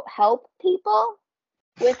unquote help people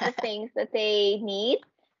with the things that they need.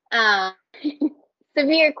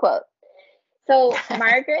 Severe quotes. So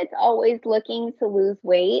Margaret's always looking to lose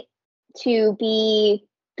weight to be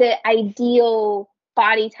the ideal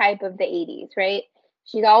body type of the 80s, right?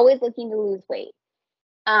 She's always looking to lose weight.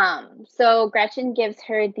 So Gretchen gives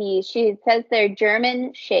her she says they're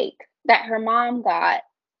German shakes that her mom got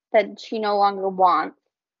that she no longer wants.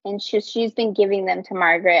 And she's been giving them to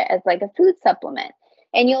Margaret as like a food supplement.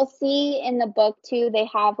 And you'll see in the book too, they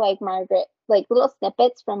have like Margaret, like little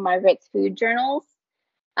snippets from Margaret's food journals.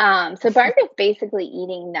 So Margaret's basically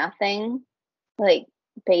eating nothing, like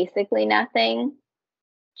basically nothing.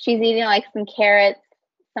 She's eating like some carrots,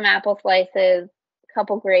 some apple slices, a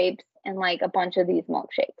couple grapes, and like a bunch of these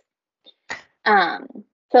milkshakes.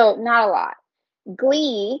 So not a lot.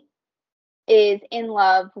 Glee is in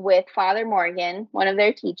love with Father Morgan, one of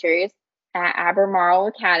their teachers at Albemarle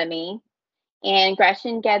Academy, and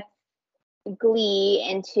Gretchen gets Glee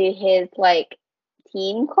into his like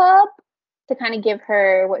teen club to kind of give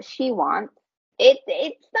her what she wants. It's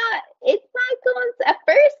not going at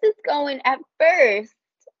first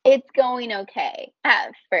it's going okay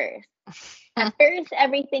at first. At first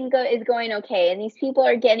everything is going okay and these people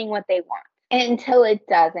are getting what they want until it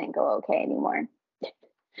doesn't go okay anymore.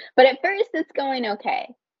 But at first it's going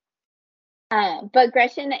okay. But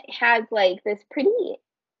Gretchen has like this pretty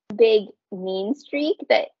big mean streak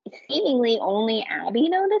that seemingly only Abby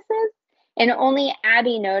notices. And only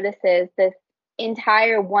Abby notices this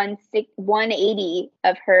entire 180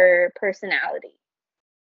 of her personality.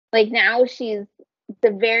 Like now she's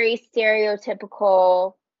the very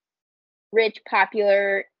stereotypical rich,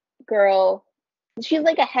 popular girl. She's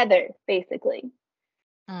like a Heather, basically.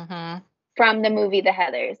 Mm-hmm. From the movie The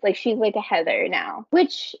Heathers. Like she's like a Heather now,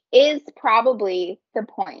 which is probably the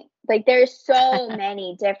point. Like there's so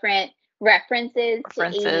many different references to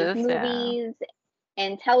 80s movies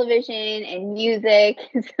and television and music.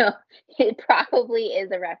 So it probably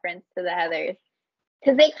is a reference to the Heathers.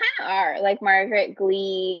 Because they kind of are. Like Margaret,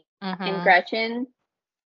 Glee, and Gretchen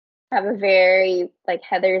have a very like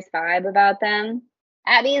Heathers vibe about them.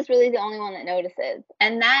 Abby is really the only one that notices.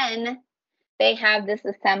 And then they have this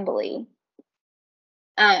assembly.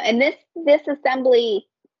 And this assembly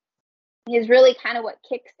is really kind of what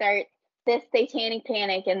kickstarts this satanic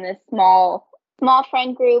panic in this small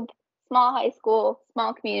friend group, small high school,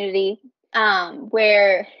 small community,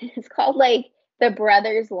 where it's called like the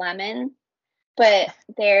Brothers Lemon, but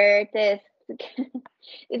they're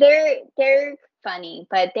funny,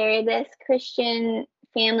 but they're this Christian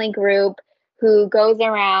family group who goes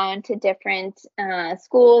around to different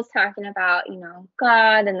schools talking about,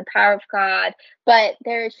 God and the power of God, but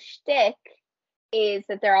their shtick is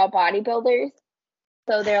that they're all bodybuilders.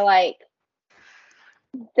 So they're like,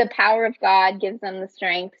 the power of God gives them the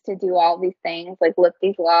strength to do all these things, like lift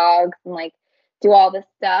these logs and like do all this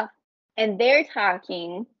stuff. And they're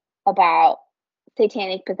talking about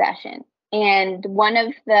satanic possession. And one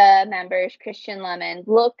of the members, Christian Lemon,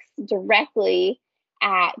 looks directly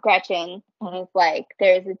at Gretchen and is like,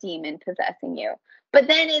 there's a demon possessing you. But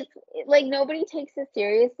then it's like nobody takes it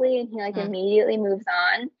seriously, and he like immediately moves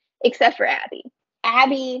on, except for Abby.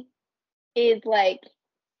 Abby is like,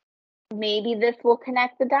 maybe this will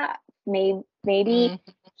connect the dots. Maybe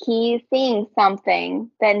he's seeing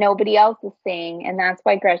something that nobody else is seeing, and that's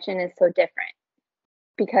why Gretchen is so different,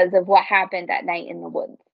 because of what happened that night in the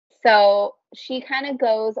woods. So she kind of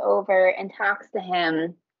goes over and talks to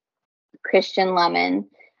him, Christian Lemon,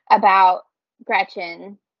 about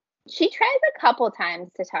Gretchen. She tries a couple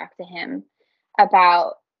times to talk to him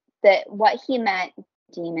about what he meant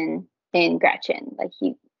demon in Gretchen. Like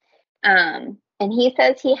and he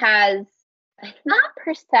says he has, it's not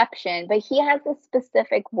perception, but he has a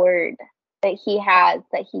specific word that he has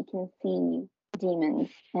that he can see demons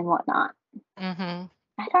and whatnot. I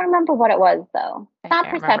don't remember what it was though. It's not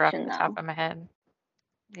perception though. Top of my head.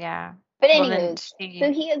 Yeah. But anyways, so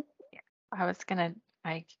he is. I was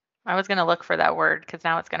gonna look for that word because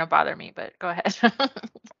now it's gonna bother me. But go ahead.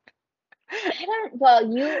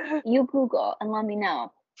 Well, you Google and let me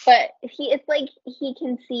know. But it's like he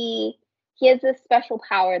can see. He has this special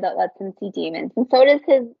power that lets him see demons, and so does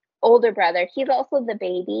his older brother. He's also the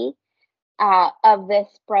baby of this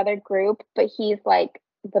brother group, but he's like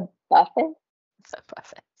the buffest.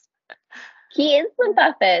 He is the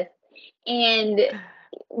buffest, and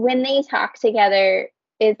when they talk together,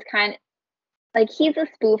 it's kind of like he's a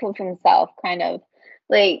spoof of himself, kind of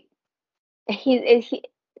like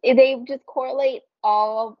they just correlate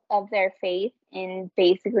all of their faith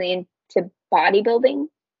basically into bodybuilding.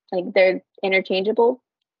 Like they're interchangeable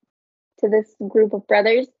to this group of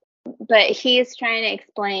brothers. But he's trying to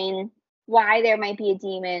explain why there might be a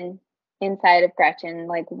demon inside of Gretchen,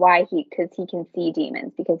 like because he can see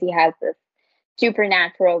demons, because he has this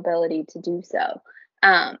supernatural ability to do so.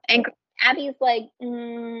 And Abby's like,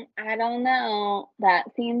 I don't know.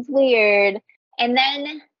 That seems weird. And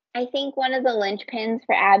then I think one of the linchpins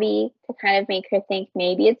for Abby to kind of make her think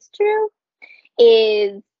maybe it's true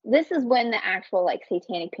is this is when the actual like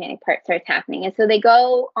satanic panic part starts happening. And so they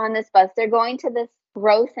go on this bus. They're going to this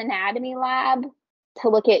gross anatomy lab to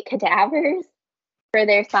look at cadavers for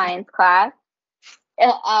their science class.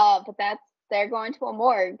 But they're going to a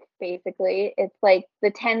morgue, basically. It's like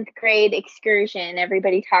the 10th grade excursion.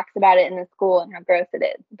 Everybody talks about it in the school and how gross it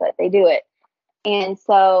is, but they do it. And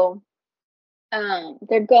so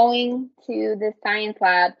they're going to the science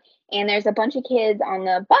lab, and there's a bunch of kids on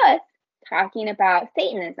the bus talking about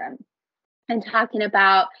Satanism and talking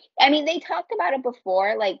about, they talked about it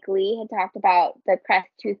before, like Glee had talked about the Crest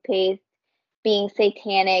toothpaste being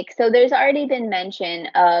satanic. So there's already been mention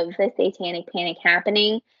of the satanic panic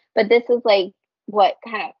happening, but this is like what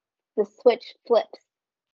kind of the switch flips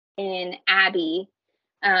in Abby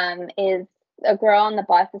is a girl on the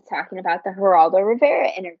bus is talking about the Geraldo Rivera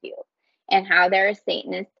interview and how there are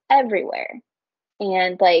Satanists everywhere.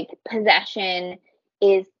 And like possession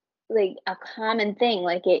is like a common thing.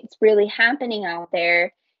 Like it's really happening out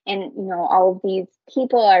there. And, all of these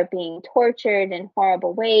people are being tortured in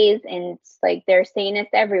horrible ways. And it's like there are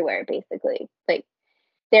Satanists everywhere, basically. Like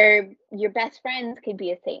your best friends could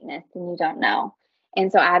be a Satanist and you don't know. And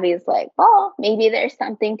so Abby is like, well, maybe there's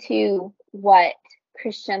something to what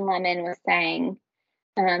Christian Lemon was saying.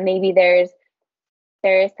 Maybe there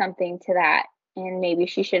is something to that, and maybe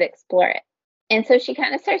she should explore it. And so she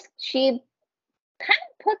kind of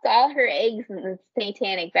puts all her eggs in the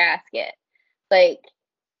satanic basket. Like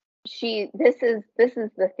this is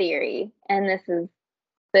the theory, and this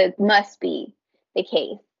must be the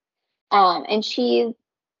case. And she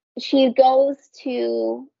goes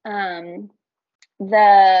to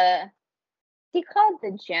the, he called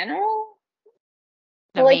the general,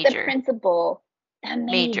 The like the major. principal, the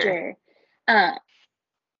Major. major.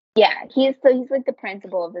 Yeah, he's like the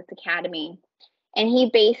principal of this academy, and he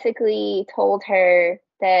basically told her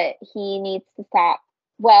that he needs to stop.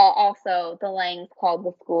 Well, also the Langs called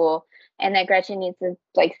the school, and that Gretchen needs to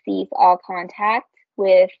like cease all contact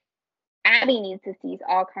with Abby needs to cease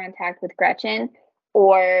all contact with Gretchen,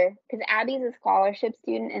 or because Abby's a scholarship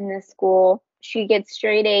student in this school. She gets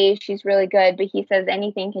straight A's. She's really good, but he says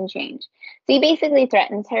anything can change. So he basically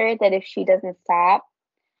threatens her that if she doesn't stop,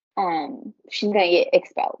 she's gonna get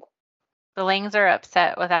expelled. The Langs are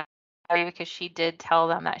upset with Abby because she did tell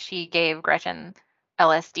them that she gave Gretchen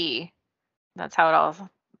LSD. That's how it all.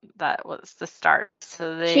 That was the start.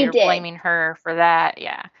 So She they're did. blaming her for that.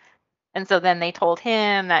 Yeah. And so then they told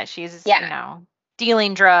him that she's,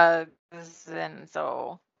 dealing drugs, and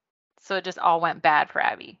so it just all went bad for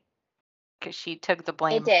Abby because she took the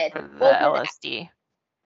blame It did. for the Well, 'cause LSD.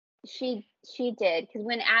 she did, because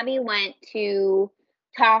when Abby went to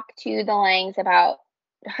talk to the Langs about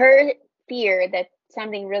her fear that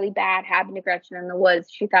something really bad happened to Gretchen in the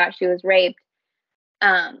woods, she thought she was raped.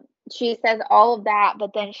 She says all of that,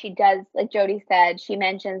 but then she does, like Jody said, she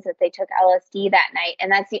mentions that they took LSD that night,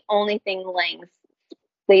 and that's the only thing the Langs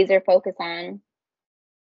laser focus on,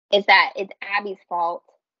 is that it's Abby's fault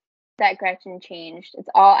that Gretchen changed. It's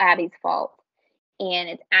all Abby's fault. And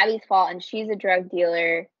it's Abby's fault, and she's a drug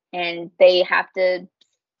dealer, and they have to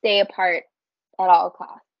stay apart at all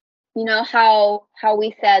costs. You know how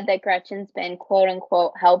we said that Gretchen's been quote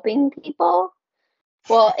unquote helping people?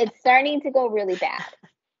 Well, it's starting to go really bad.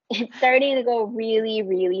 It's starting to go really,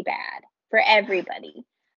 really bad for everybody.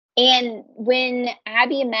 And when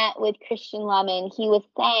Abby met with Christian Lemon, he was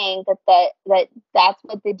saying that that's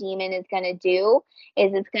what the demon is going to do,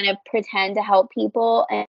 is it's going to pretend to help people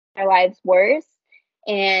and their lives worse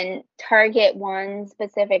and target one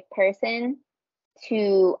specific person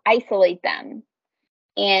to isolate them.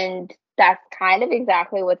 And that's kind of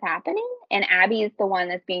exactly what's happening. And Abby is the one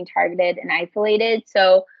that's being targeted and isolated.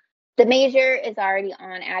 So the major is already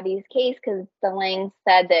on Abby's case because the Langs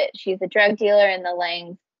said that she's a drug dealer, and the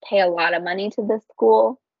Langs pay a lot of money to the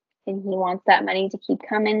school, and he wants that money to keep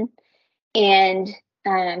coming. And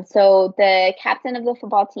so the captain of the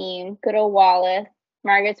football team, good old Wallace,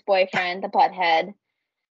 Margaret's boyfriend, the butthead,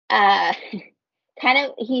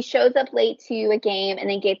 he shows up late to a game and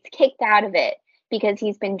then gets kicked out of it because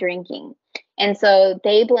he's been drinking. And so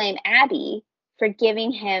they blame Abby for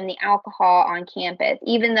giving him the alcohol on campus,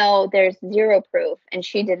 even though there's zero proof and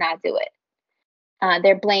she did not do it.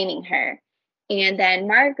 They're blaming her. And then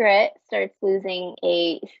Margaret starts losing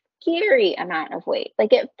a scary amount of weight.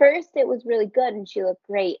 Like at first it was really good and she looked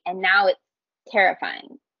great, and now it's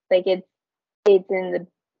terrifying. Like it's in the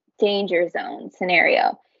danger zone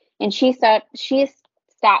scenario. And she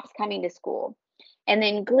stops coming to school. And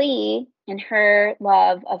then Glee and her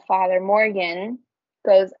love of Father Morgan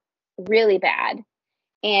goes really bad.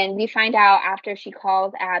 And we find out after she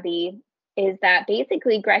calls Abby is that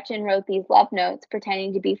basically Gretchen wrote these love notes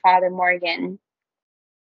pretending to be Father Morgan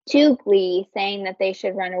to Glee, saying that they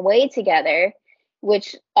should run away together,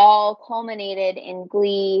 which all culminated in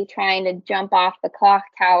Glee trying to jump off the clock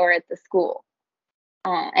tower at the school.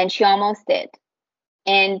 And she almost did.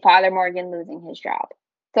 And Father Morgan losing his job.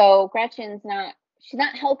 So Gretchen's she's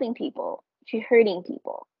not helping people. She's hurting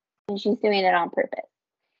people. And she's doing it on purpose.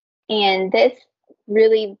 And this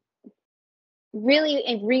really, really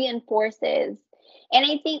it reinforces. And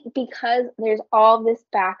I think because there's all this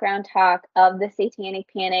background talk of the satanic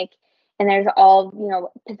panic, and there's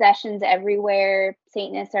all, possessions everywhere,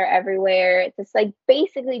 Satanists are everywhere. It's just like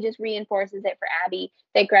basically just reinforces it for Abby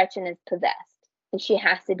that Gretchen is possessed. And she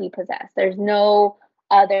has to be possessed. There's no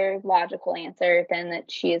other logical answer than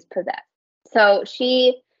that she is possessed. So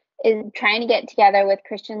she is trying to get together with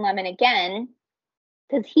Christian Lemon again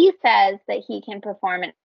because he says that he can perform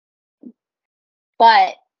it,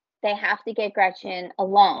 but they have to get Gretchen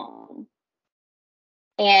alone.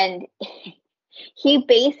 And he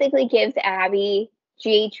basically gives Abby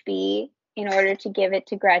GHB in order to give it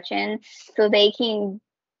to Gretchen so they can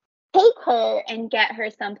take her and get her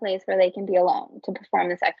someplace where they can be alone to perform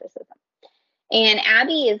this exorcism. And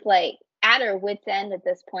Abby is like at her wit's end at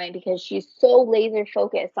this point because she's so laser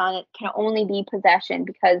focused on it can only be possession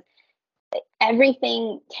because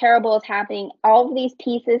everything terrible is happening. All of these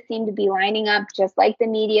pieces seem to be lining up just like the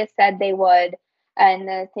media said they would, and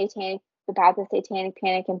about the satanic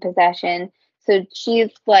panic and possession. So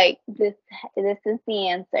she's like, this is the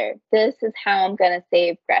answer. This is how I'm going to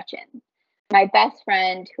save Gretchen. my best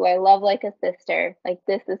friend, who I love like a sister. Like,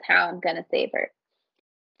 this is how I'm going to save her.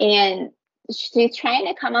 And she's trying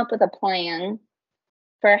to come up with a plan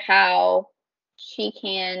for how she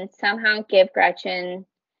can somehow give Gretchen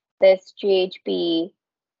this GHB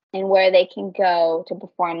and where they can go to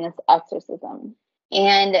perform this exorcism.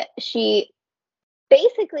 And she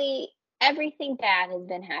basically, everything bad has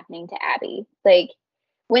been happening to Abby. Like,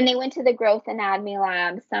 when they went to the growth anatomy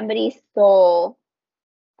lab, somebody stole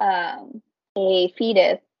a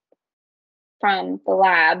fetus from the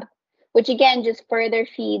lab, which again just further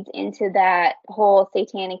feeds into that whole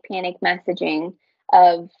satanic panic messaging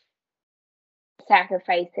of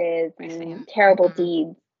sacrifices and terrible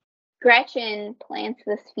deeds. Gretchen plants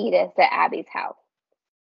this fetus at Abby's house.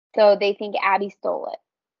 So they think Abby stole it.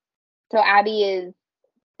 So Abby is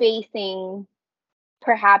facing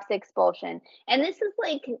perhaps expulsion. And this is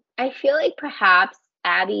like, I feel like perhaps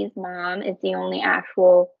Abby's mom is the only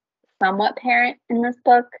actual somewhat parent in this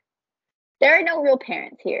book. There are no real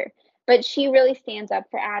parents here, but she really stands up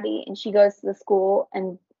for Abby, and she goes to the school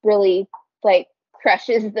and really like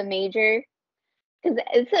crushes the major, because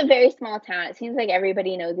it's a very small town. It seems like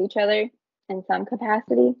everybody knows each other in some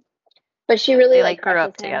capacity, but she really They, like, grew crushes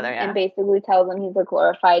up together, yeah. and basically tells him he's a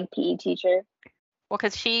glorified PE teacher. Well,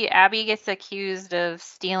 because Abby gets accused of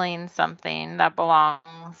stealing something that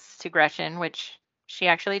belongs to Gretchen, which she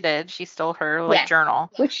actually did. She stole her journal.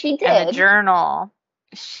 Which she did. And the journal,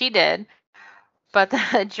 she did. But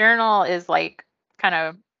the journal is like kind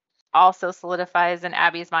of also solidifies in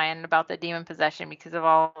Abby's mind about the demon possession because of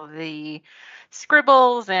all of the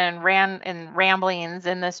scribbles and ramblings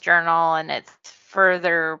in this journal, and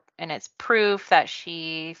it's proof that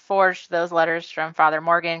she forged those letters from Father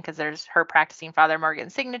Morgan, because there's her practicing Father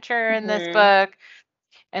Morgan's signature in this book.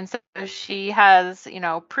 And so she has,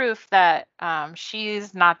 proof that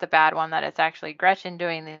she's not the bad one, that it's actually Gretchen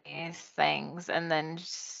doing these things. And then,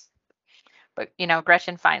 but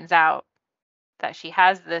Gretchen finds out that she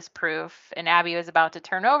has this proof, and Abby was about to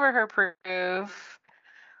turn over her proof,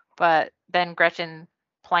 but then Gretchen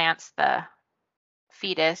plants the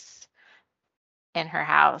fetus in her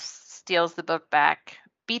house, steals the book back,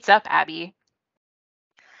 beats up Abby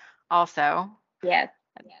also. Yes.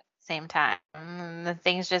 At the same time. And the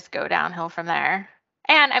things just go downhill from there.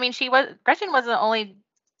 And I mean, Gretchen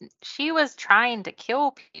she was trying to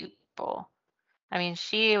kill people. I mean,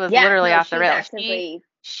 she was literally off the rails.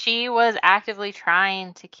 She was actively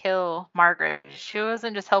trying to kill Margaret. She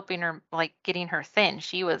wasn't just helping her, like getting her thin.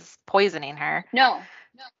 She was poisoning her. No.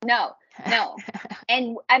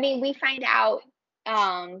 And I mean, we find out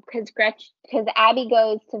because Abby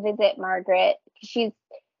goes to visit Margaret. She's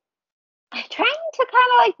trying to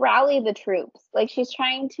kind of like rally the troops. Like, she's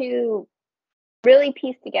trying to really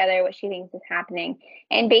piece together what she thinks is happening.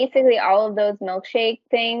 And basically all of those milkshake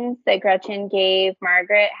things that Gretchen gave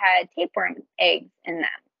Margaret had tapeworm eggs in them.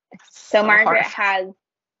 So Margaret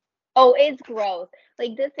it's gross.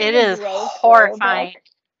 Like, this is gross, horrifying.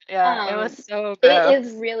 Yeah, it was so gross. It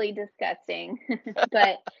is really disgusting.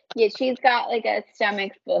 But yeah, she's got like a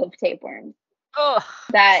stomach full of tapeworms. Oh,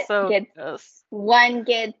 that so gets gross. One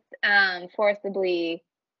gets forcibly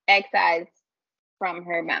excised from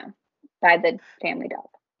her mouth by the family dog.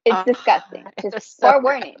 It's disgusting. Just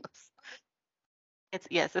forewarning.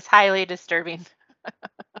 It's highly disturbing.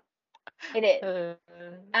 It is.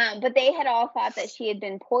 But they had all thought that she had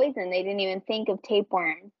been poisoned. They didn't even think of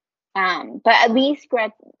tapeworms. But at least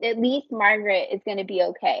Margaret is going to be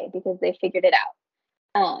okay, because they figured it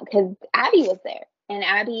out. Because Abby was there, and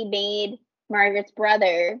Abby made Margaret's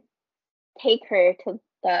brother take her to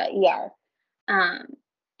the ER.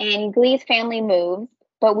 And Glee's family moves,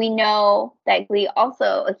 but we know that Glee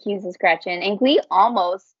also accuses Gretchen, and Glee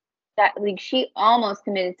she almost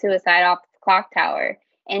committed suicide off the clock tower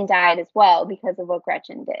and died as well because of what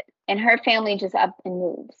Gretchen did. And her family just up and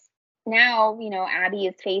moves. Now, Abby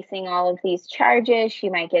is facing all of these charges. She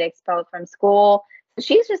might get expelled from school. So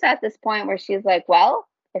she's just at this point where she's like, well,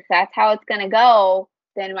 if that's how it's going to go,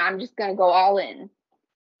 then I'm just going to go all in.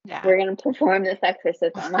 Yeah. We're going to perform this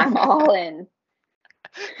exorcism. I'm all in.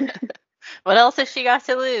 What else has she got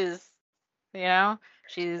to lose?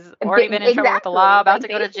 She's already been in trouble with the law, about to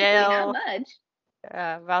go to jail. Not much.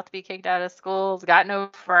 About to be kicked out of school, got no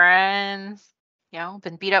friends,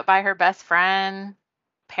 been beat up by her best friend.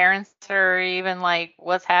 Parents are even like,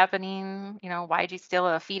 what's happening? Why'd you steal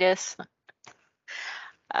a fetus?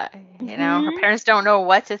 Her parents don't know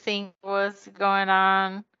what to think was going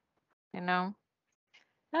on.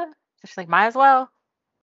 Just like, might as well.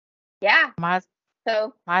 Yeah. Might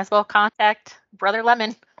as well contact Brother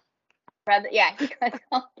Lemon. He got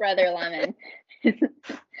called Brother Lemon.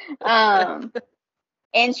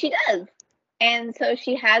 And she does. And so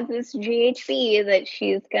she has this GHB that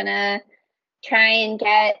she's gonna try and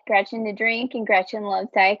get Gretchen to drink, and Gretchen loves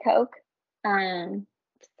Diet Coke. So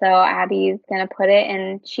Abby's gonna put it,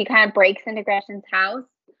 and she kind of breaks into Gretchen's house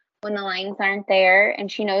when the Langs aren't there,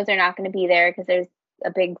 and she knows they're not going to be there because there's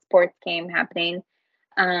a big sports game happening.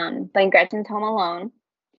 But Gretchen's home alone,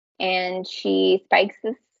 and she spikes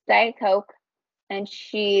this Diet Coke, and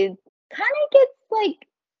she kind of gets like,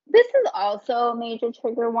 this is also a major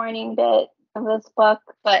trigger warning bit of this book,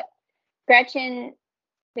 but Gretchen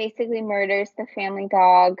basically murders the family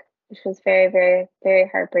dog, which was very, very, very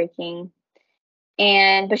heartbreaking.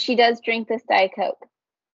 But she does drink this Diet Coke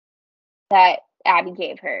that Abby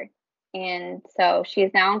gave her. And so she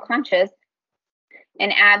is now unconscious.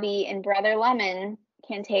 And Abby and Brother Lemon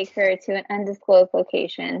can take her to an undisclosed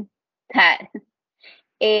location that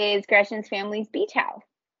is Gretchen's family's beach house.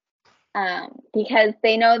 Because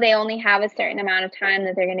they know they only have a certain amount of time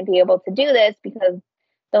that they're going to be able to do this, because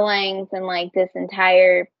the Langs and like this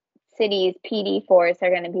entire city's PD force are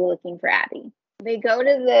going to be looking for Abby. They go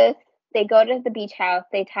to the beach house,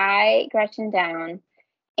 they tie Gretchen down,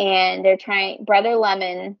 and they're trying, Brother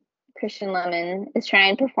Lemon, Christian Lemon, is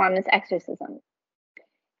trying to perform this exorcism.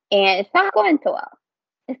 And it's not going so well.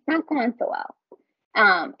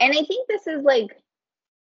 And I think this is like,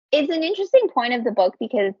 it's an interesting point of the book,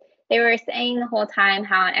 because they were saying the whole time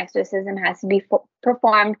how an exorcism has to be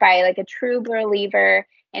performed by like a true believer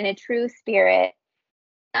and a true spirit,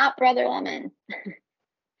 not Brother Lemon.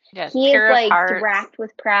 Yes, he is like heart. wrapped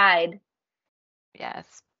with pride. Yes,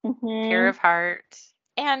 mm-hmm. Pure of heart.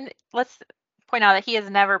 And let's point out that he has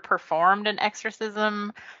never performed an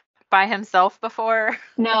exorcism by himself before.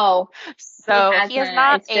 No. So he is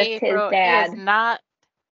not it's just his dad. He is not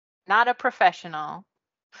a professional.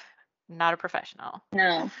 Not a professional.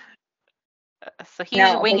 No. So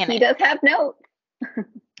he's winging it. He does have notes.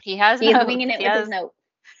 He has He's notes. winging it with his notes.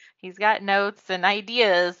 He's got notes and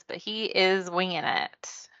ideas, but he is winging it.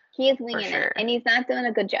 He is winging it, and he's not doing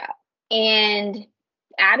a good job. And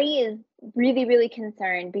Abby is really, really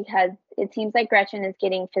concerned, because it seems like Gretchen is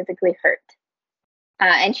getting physically hurt.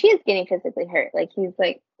 And she is getting physically hurt. Like, he's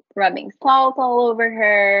like rubbing salt all over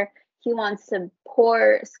her. He wants to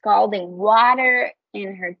pour scalding water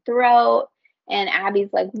in her throat. And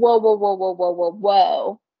Abby's like, whoa, whoa, whoa, whoa, whoa, whoa,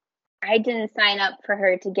 whoa. I didn't sign up for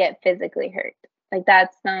her to get physically hurt. Like,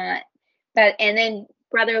 that's not that. And then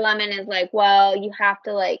Brother Lemon is like, well, you have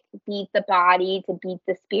to like beat the body to beat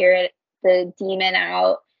the spirit, the demon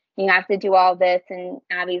out. You have to do all this. And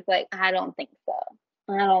Abby's like, I don't think so.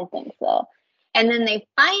 And then they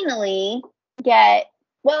finally get,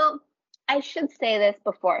 well, I should say this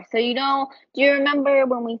before. So, do you remember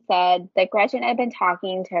when we said that Gretchen had been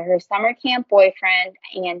talking to her summer camp boyfriend,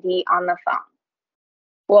 Andy, on the phone?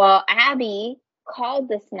 Well, Abby called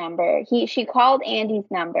this number. She called Andy's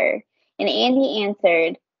number, and Andy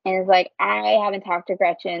answered and is like, I haven't talked to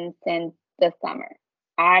Gretchen since the summer.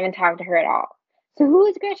 I haven't talked to her at all. So who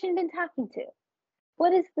has Gretchen been talking to?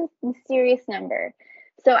 What is this mysterious number?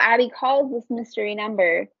 So Abby calls this mystery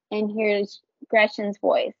number and hears Gretchen's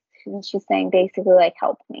voice. And she's saying basically like,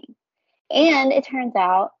 help me. And it turns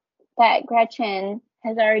out that Gretchen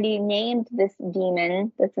has already named this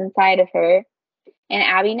demon that's inside of her, and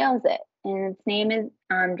Abby knows it. And its name is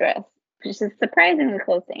Andres, which is surprisingly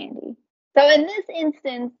close to Andy. So in this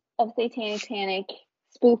instance of Satanic Panic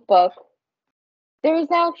spoof book, there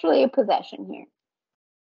is actually a possession here.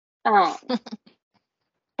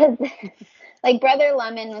 Like Brother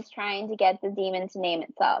Lemon was trying to get the demon to name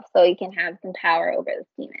itself so he can have some power over this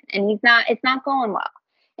demon. And it's not going well.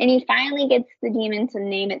 And he finally gets the demon to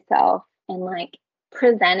name itself and like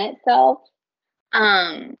present itself.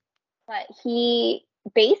 But he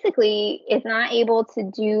basically is not able to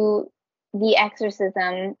do the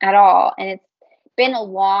exorcism at all. And it's been a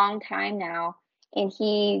long time now. And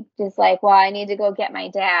he just like, well, I need to go get my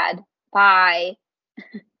dad. Bye.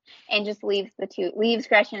 And just leaves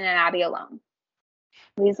Gretchen and Abby alone.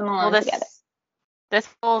 Leaves them alone together. This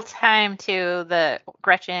whole time, too, the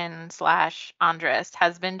Gretchen / Andres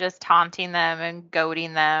has been just taunting them and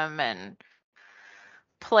goading them and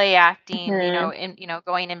play acting,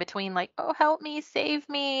 going in between like, oh, help me, save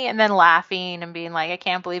me, and then laughing and being like, I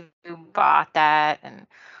can't believe you bought that, and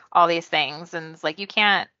all these things. And it's like,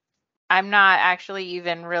 I'm not actually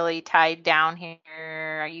even really tied down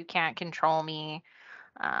here. You can't control me.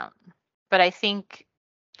 But I think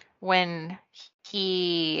when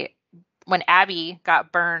Abby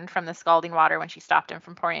got burned from the scalding water, when she stopped him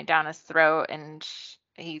from pouring it down his throat, and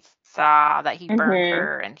he saw that he burned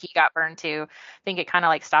her and he got burned too, I think it kind of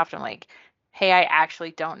like stopped him like, hey, I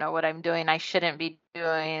actually don't know what I'm doing. I shouldn't be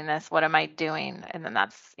doing this. What am I doing? And then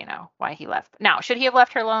that's, why he left. Now, should he have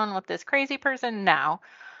left her alone with this crazy person? No.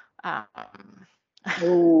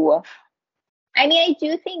 Ooh. I mean, I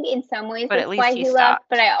do think in some ways But at that's least why he he left, stopped.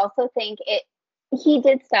 but I also think he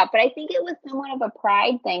did stop, but I think it was somewhat of a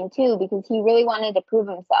pride thing too, because he really wanted to prove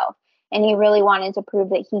himself and he really wanted to prove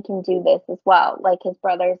that he can do this as well, like his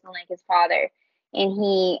brothers and like his father. And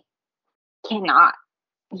he cannot.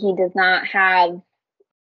 He does not have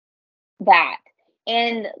that.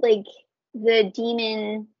 And like the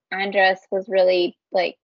demon Andres was really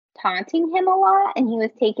like taunting him a lot and he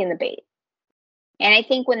was taking the bait. And I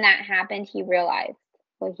think when that happened, he realized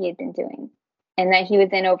what he had been doing and that he was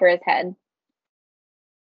in over his head.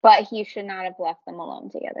 But he should not have left them alone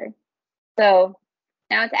together. So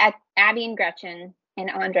now it's Abby and Gretchen and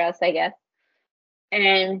Andres, I guess.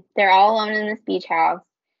 And they're all alone in this beach house.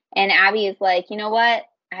 And Abby is like, you know what?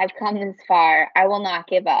 I've come this far. I will not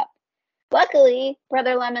give up. Luckily,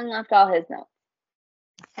 Brother Lemon left all his notes.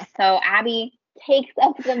 So Abby takes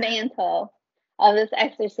up the mantle of this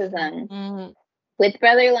exorcism with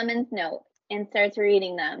Brother Lemon's notes and starts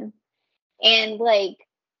reading them. And like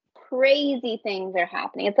crazy things are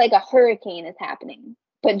happening. It's like a hurricane is happening,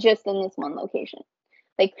 but just in this one location.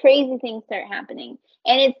 Like crazy things start happening.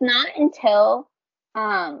 And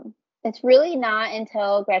it's really not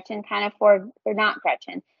until Gretchen kind of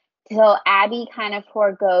till Abby kind of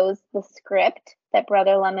forgoes the script that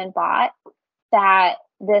Brother Lemon bought, that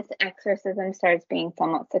this exorcism starts being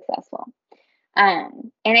somewhat successful.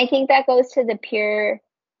 And I think that goes to the pure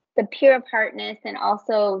of heartness and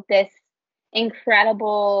also this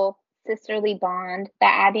incredible sisterly bond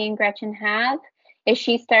that Abby and Gretchen have, is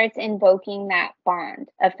she starts invoking that bond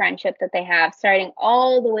of friendship that they have, starting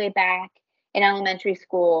all the way back in elementary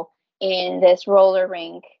school in this roller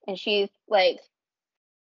rink. And she's like,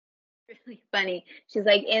 really funny. She's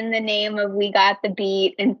like, in the name of We Got the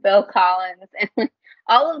Beat and Phil Collins and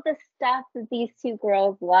all of the stuff that these two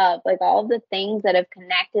girls love, like all of the things that have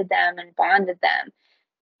connected them and bonded them.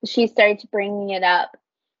 She starts bringing it up.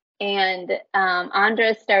 And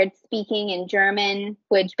Andres starts speaking in German,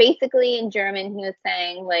 which basically in German he was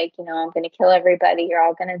saying, like, I'm going to kill everybody. You're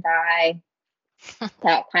all going to die.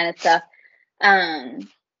 That kind of stuff. And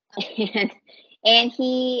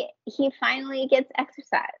he finally gets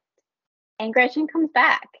exorcised. And Gretchen comes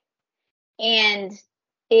back and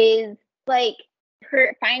is like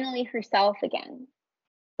finally herself again.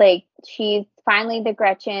 Like she's finally the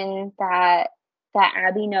Gretchen that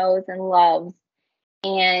Abby knows and loves.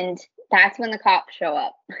 And that's when the cops show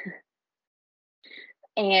up.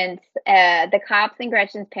 And the cops and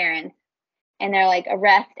Gretchen's parents, and they're like,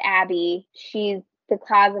 arrest Abby. She's the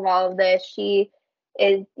cause of all of this. She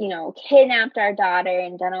is, kidnapped our daughter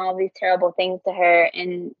and done all these terrible things to her.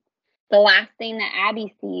 And the last thing that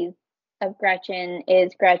Abby sees of Gretchen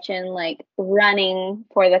is Gretchen like running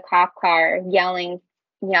for the cop car, yelling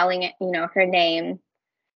at, her name,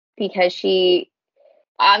 because she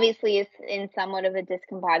obviously is in somewhat of a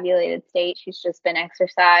discombobulated state. She's just been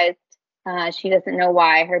exorcised. She doesn't know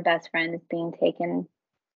why her best friend is being taken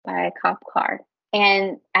by a cop car.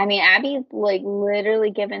 And I mean, Abby's like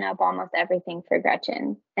literally given up almost everything for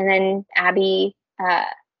Gretchen. And then Abby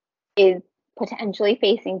is potentially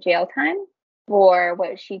facing jail time for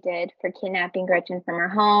what she did for kidnapping Gretchen from her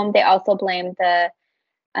home. They also blamed the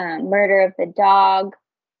murder of the dog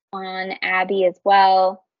on Abby as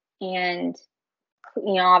well. And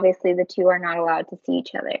obviously the two are not allowed to see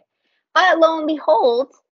each other. But lo and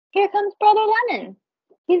behold, here comes Brother Lemon.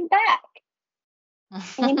 He's back.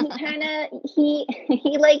 And he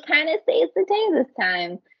kind of saves the day this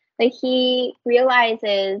time. Like he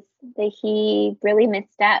realizes that he really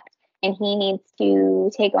misstepped and he needs to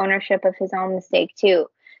take ownership of his own mistake too.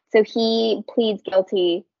 So he pleads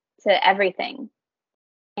guilty to everything.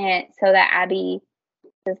 And so that Abby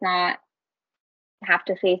does not have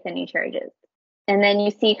to face any charges. And then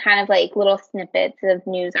you see kind of like little snippets of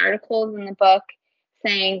news articles in the book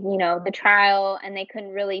saying, the trial, and they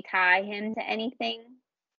couldn't really tie him to anything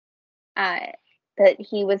that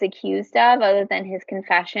he was accused of other than his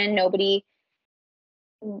confession. Nobody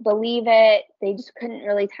believed it. They just couldn't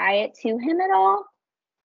really tie it to him at all.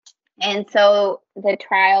 And so the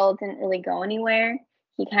trial didn't really go anywhere.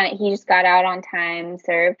 He just got out on time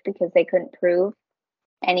served because they couldn't prove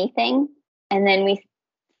anything. And then we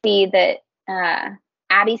see that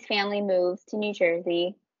Abby's family moves to New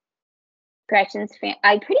Jersey. Gretchen's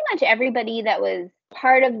pretty much everybody that was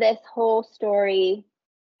part of this whole story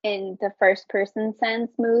in the first person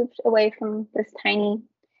sense moved away from this tiny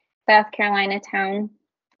South Carolina town,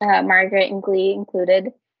 Margaret and Glee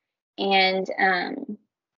included. And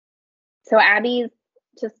So Abby's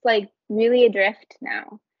just like really adrift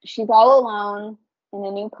now. She's all alone in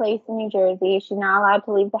a new place in New Jersey. She's not allowed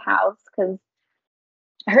to leave the house because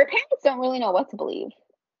her parents don't really know what to believe,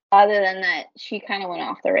 other than that she kind of went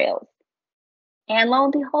off the rails. And lo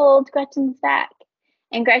and behold, Gretchen's back.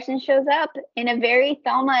 And Gretchen shows up in a very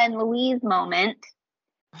Thelma and Louise moment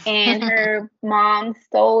in her mom's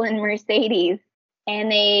stolen Mercedes.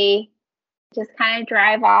 And they just kind of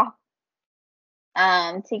drive off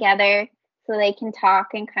together so they can talk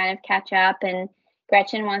and kind of catch up. And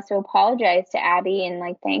Gretchen wants to apologize to Abby and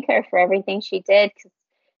like thank her for everything she did, because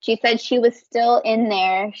she said she was still in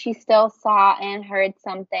there. She still saw and heard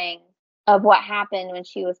something of what happened when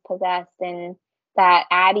she was possessed, and that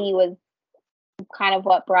Abby was kind of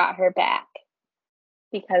what brought her back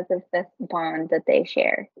because of this bond that they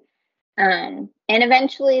share. And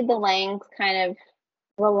eventually the Langs kind of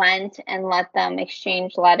relent and let them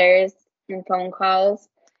exchange letters and phone calls,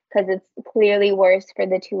 because it's clearly worse for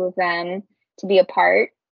the two of them to be apart.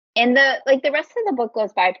 And the rest of the book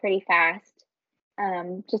goes by pretty fast.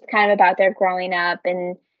 Just kind of about their growing up,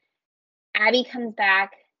 and Abby comes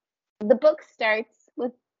back. The book starts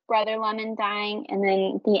with Brother Lemon dying, and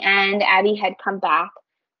then at the end, Abby had come back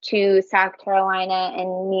to South Carolina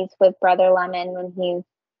and meets with Brother Lemon when he's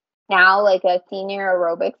now like a senior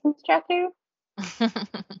aerobics instructor.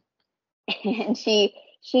 And she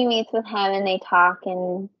meets with him and they talk,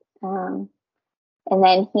 and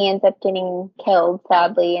then he ends up getting killed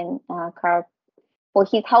sadly in a car. Well,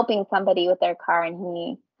 he's helping somebody with their car, and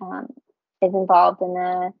he is involved in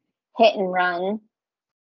a hit and run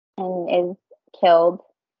and is killed.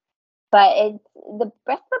 But the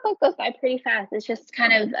rest of the book goes by pretty fast. It's just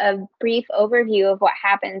kind of a brief overview of what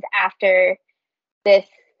happens after this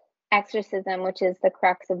exorcism, which is the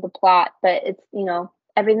crux of the plot. But it's,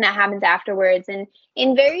 everything that happens afterwards, and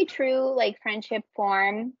in very true like friendship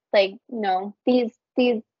form. Like, these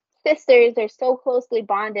sisters are so closely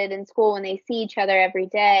bonded in school when they see each other every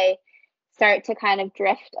day, start to kind of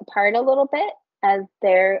drift apart a little bit as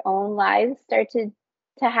their own lives start to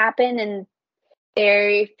happen, and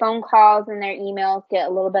their phone calls and their emails get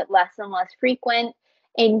a little bit less and less frequent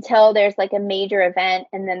until there's like a major event,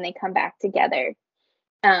 and then they come back together.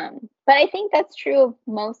 But I think that's true of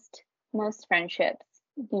most friendships.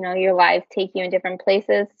 Your lives take you in different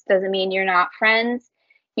places. Doesn't mean you're not friends.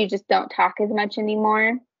 You just don't talk as much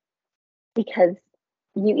anymore because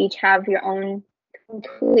you each have your own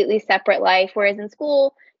completely separate life. Whereas in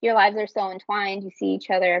school, your lives are so entwined. You see each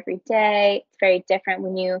other every day. It's very different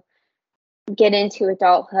when you get into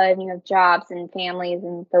adulthood and you have jobs and families,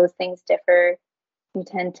 and those things differ. You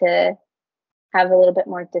tend to have a little bit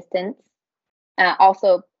more distance.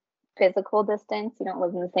 Also physical distance. You don't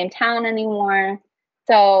live in the same town anymore.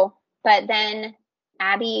 So, but then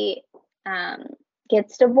Abby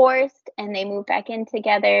gets divorced and they move back in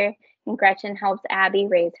together, and Gretchen helps Abby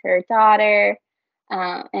raise her daughter.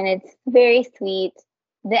 And it's very sweet.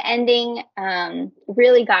 The ending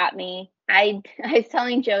really got me. I was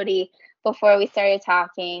telling Jody before we started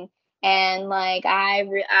talking, and like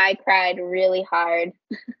I cried really hard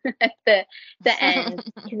at the end,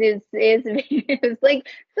 because it was like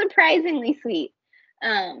surprisingly sweet.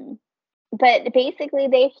 But basically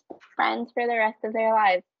they're friends for the rest of their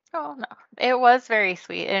lives. Oh no, it was very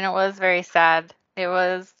sweet and it was very sad.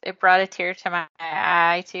 It brought a tear to my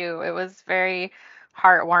eye too. It was very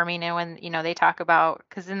heartwarming. And when they talk about,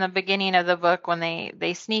 because in the beginning of the book, when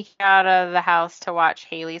they sneak out of the house to watch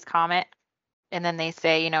Halley's Comet, and then they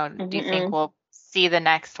say, do you think we'll see the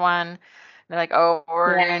next one? They're like, oh,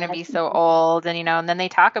 we're going to be so old. And then they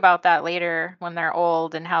talk about that later when they're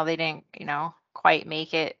old and how they didn't, quite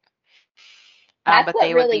make it. But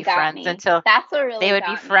they would be friends until they would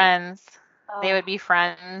be friends. They would be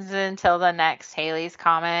friends until the next Halley's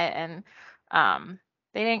Comet. And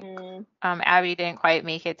they didn't, Abby didn't quite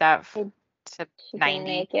make it to she 90. Didn't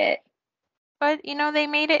make it. But, they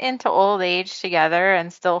made it into old age together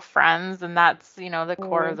and still friends. And that's, the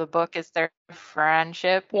core of the book is their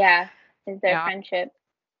friendship. Yeah, is their friendship.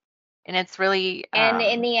 And it's really... and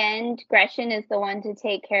in the end, Gretchen is the one to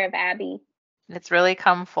take care of Abby. It's really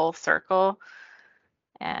come full circle.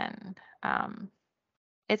 And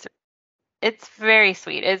it's very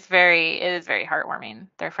sweet. It is very heartwarming,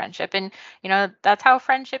 their friendship. And, that's how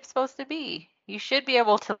friendship's supposed to be. You should be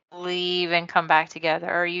able to leave and come back together,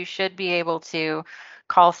 or you should be able to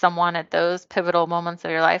call someone at those pivotal moments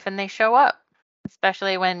of your life and they show up,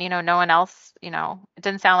 especially when, no one else, it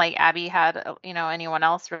didn't sound like Abby had, anyone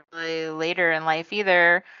else really later in life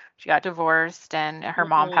either. She got divorced and her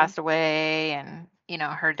mom passed away, and,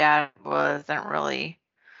 her dad wasn't really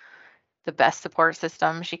the best support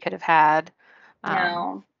system she could have had.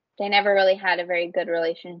 No. They never really had a very good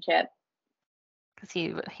relationship. Because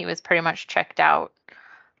he was pretty much checked out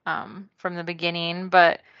from the beginning.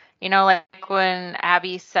 But, like when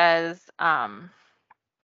Abby says,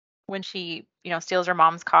 when she, steals her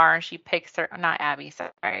mom's car and she picks her, not Abby,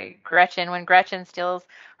 sorry, Gretchen, when Gretchen steals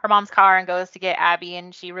her mom's car and goes to get Abby,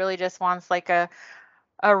 and she really just wants like a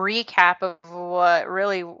recap of what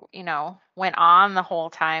really, went on the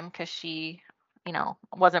whole time, because she,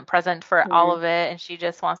 wasn't present for all of it, and she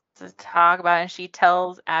just wants to talk about it. And she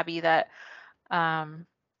tells Abby that, I'm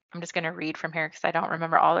just going to read from here because I don't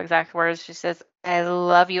remember all the exact words. She says, I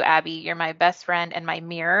love you, Abby. You're my best friend and my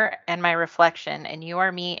mirror and my reflection. And you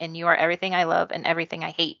are me, and you are everything I love and everything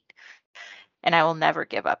I hate. And I will never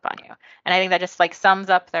give up on you. And I think that just like sums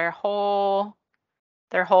up their whole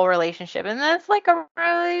relationship. And that's like a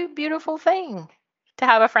really beautiful thing to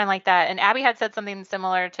have a friend like that. And Abby had said something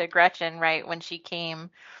similar to Gretchen, right, when she came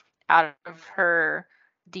out of her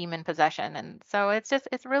demon possession. And so it's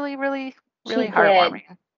really, really, really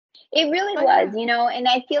heartwarming. It really was, and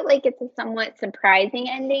I feel like it's a somewhat surprising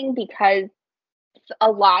ending because a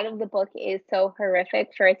lot of the book is so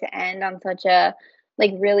horrific for it to end on such a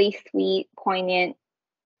like really sweet, poignant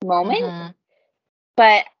moment. Mm-hmm.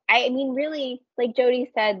 But I mean, really, like Jody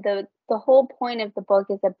said, the whole point of the book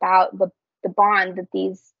is about the bond that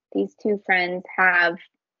these two friends have,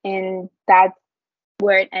 and that's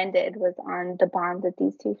where it ended, was on the bond that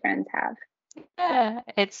these two friends have. Yeah,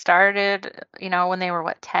 it started, when they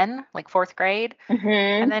were 10, like 4th grade,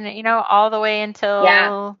 and then all the way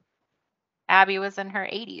until Abby was in her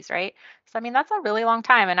 80s, right? So I mean, that's a really long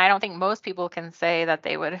time, and I don't think most people can say that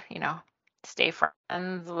they would, stay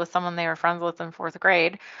friends with someone they were friends with in 4th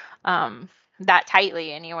grade, that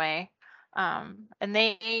tightly anyway. And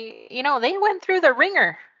they, they went through the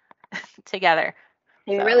ringer together.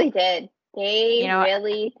 They really did. They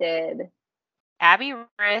really did. Abby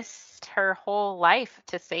risked her whole life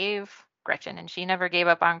to save Gretchen, and she never gave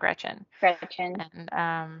up on Gretchen.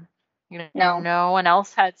 And no one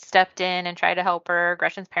else had stepped in and tried to help her.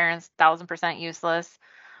 Gretchen's parents, 1000% useless.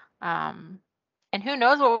 And who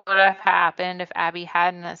knows what would have happened if Abby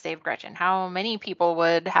hadn't saved Gretchen? How many people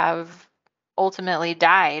would have ultimately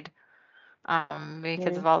died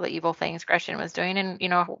because of all the evil things Gretchen was doing? And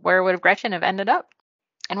where would Gretchen have ended up?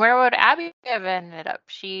 And where would Abby have ended up?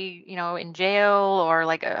 She, in jail, or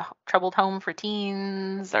like a troubled home for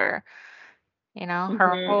teens, or,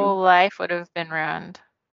 her whole life would have been ruined.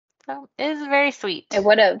 So it is very sweet. It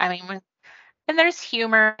would have. I mean, and there's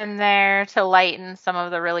humor in there to lighten some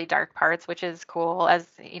of the really dark parts, which is cool, as,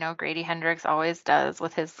 Grady Hendrix always does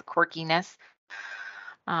with his quirkiness.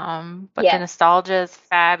 But the nostalgia is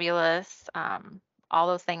fabulous. All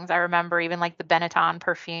those things I remember, even like the Benetton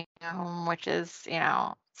perfume, which is,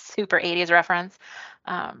 super 80s reference.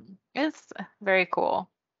 It's very cool.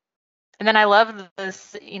 And then I love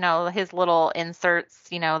this, his little inserts,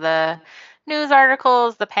 the news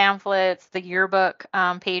articles, the pamphlets, the yearbook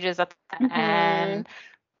pages at the end.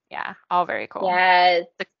 Yeah, all very cool. Yes.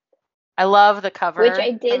 I love the cover. Which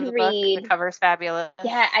I did read. Book. The cover's fabulous.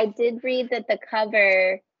 Yeah, I did read that the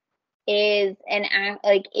cover is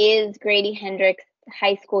is Grady Hendrix'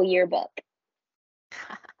 high school yearbook.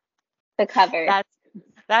 The cover.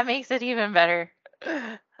 That makes it even better.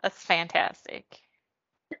 That's fantastic.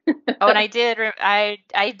 Oh, and I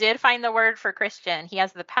did find the word for Christian. He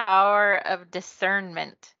has the power of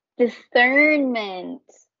discernment. Discernment.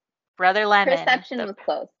 Brother Lemon. Perception was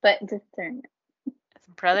close, but discernment.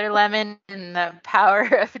 Brother Lemon and the power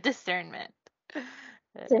of discernment.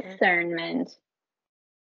 Discernment.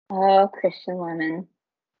 Oh, Christian Lemon.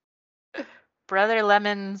 Brother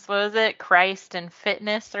Lemon's, what was it? Christ and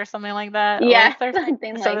Fitness or something like that? Yeah,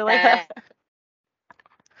 something like that.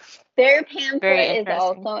 Their pamphlet is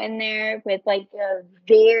also in there with like a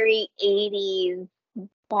very 80s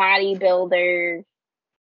bodybuilder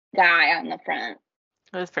guy on the front.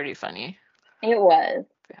 It was pretty funny. It was.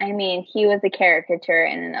 I mean, he was a caricature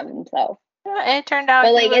in and of himself. Yeah, it turned out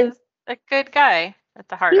he was a good guy at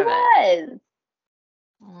the heart of it.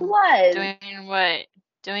 He was.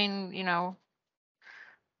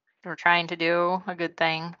 Or trying to do a good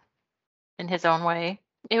thing in his own way.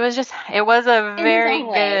 It was a very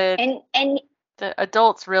good. And the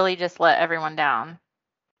adults really just let everyone down.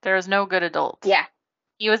 There was no good adult. Yeah.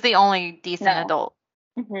 He was the only decent adult.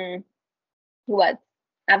 Mm-hmm. He was.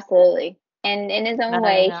 Absolutely. And in his own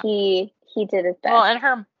way, he did his best.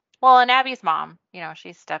 And Abby's mom,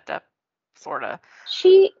 she stepped up, sort of.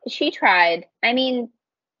 She tried. I mean,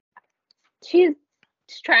 she's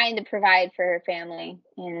trying to provide for her family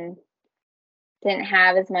and didn't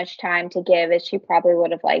have as much time to give as she probably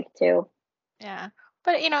would have liked to. Yeah.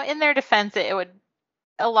 But, in their defense, it would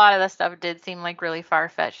a lot of the stuff did seem like really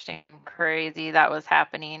far-fetched and crazy that was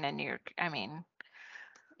happening, and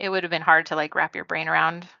it would have been hard to like wrap your brain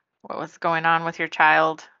around what was going on with your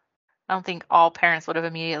child. I don't think all parents would have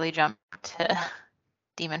immediately jumped to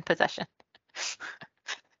demon possession.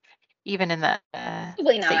 Even in the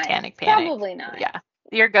Probably not. satanic panic. Probably not. Yeah.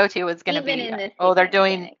 Your go-to was going to be, they're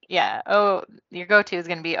doing, panic. Yeah. Oh, your go-to is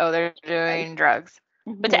going to be, they're doing drugs.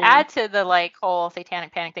 Mm-hmm. But to add to the like whole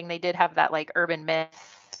satanic panic thing, they did have that like urban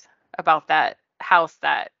myth about that house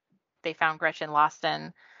that they found Gretchen lost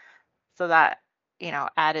in. So that,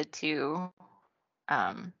 added to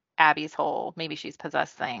Abby's whole maybe she's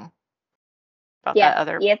possessed thing. About that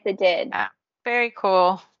other. Yes, it did. Yeah. Very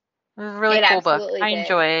cool. It was a really cool book. I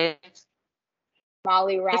enjoyed it.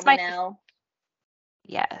 Molly Robinell.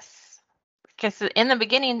 Yes. Because in the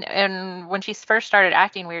beginning, and when she first started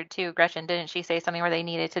acting weird too, Gretchen, didn't she say something where they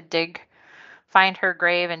needed to find her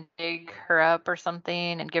grave and dig her up or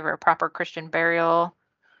something and give her a proper Christian burial?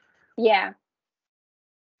 Yeah.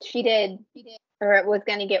 She did. Or it was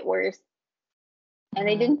going to get worse. And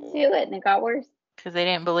they didn't do it, and it got worse. Because they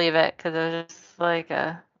didn't believe it, because it was just like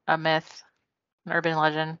a myth, an urban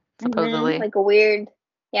legend, supposedly. Like a weird,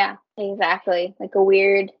 yeah, exactly. Like a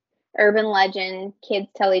weird urban legend kids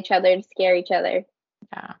tell each other to scare each other.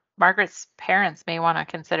 Yeah. Margaret's parents may want to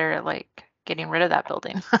consider, like, getting rid of that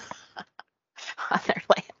building on their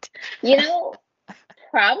land.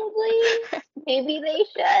 Probably. Maybe they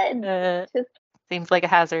should. Seems like a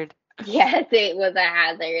hazard. Yes, it was a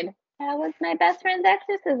hazard. That was my best friend's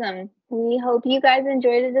exorcism. We hope you guys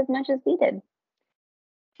enjoyed it as much as we did.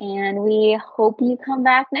 And we hope you come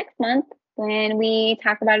back next month when we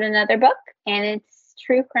talk about another book and its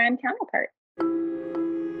true crime counterpart.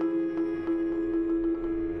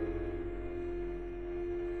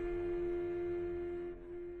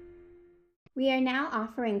 We are now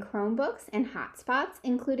offering Chromebooks and hotspots,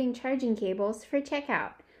 including charging cables, for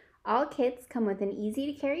checkout. All kits come with an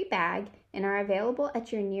easy-to-carry bag and are available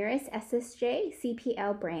at your nearest SSJ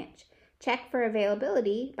CPL branch. Check for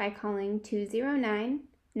availability by calling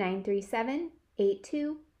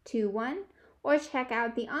 209-937-8221 or check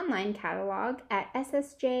out the online catalog at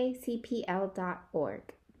ssjcpl.org.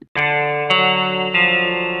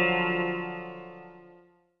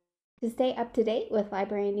 To stay up to date with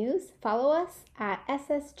library news, follow us at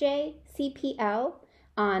ssjcpl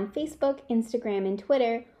on Facebook, Instagram, and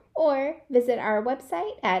Twitter, or visit our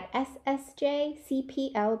website at ssjcpl.org.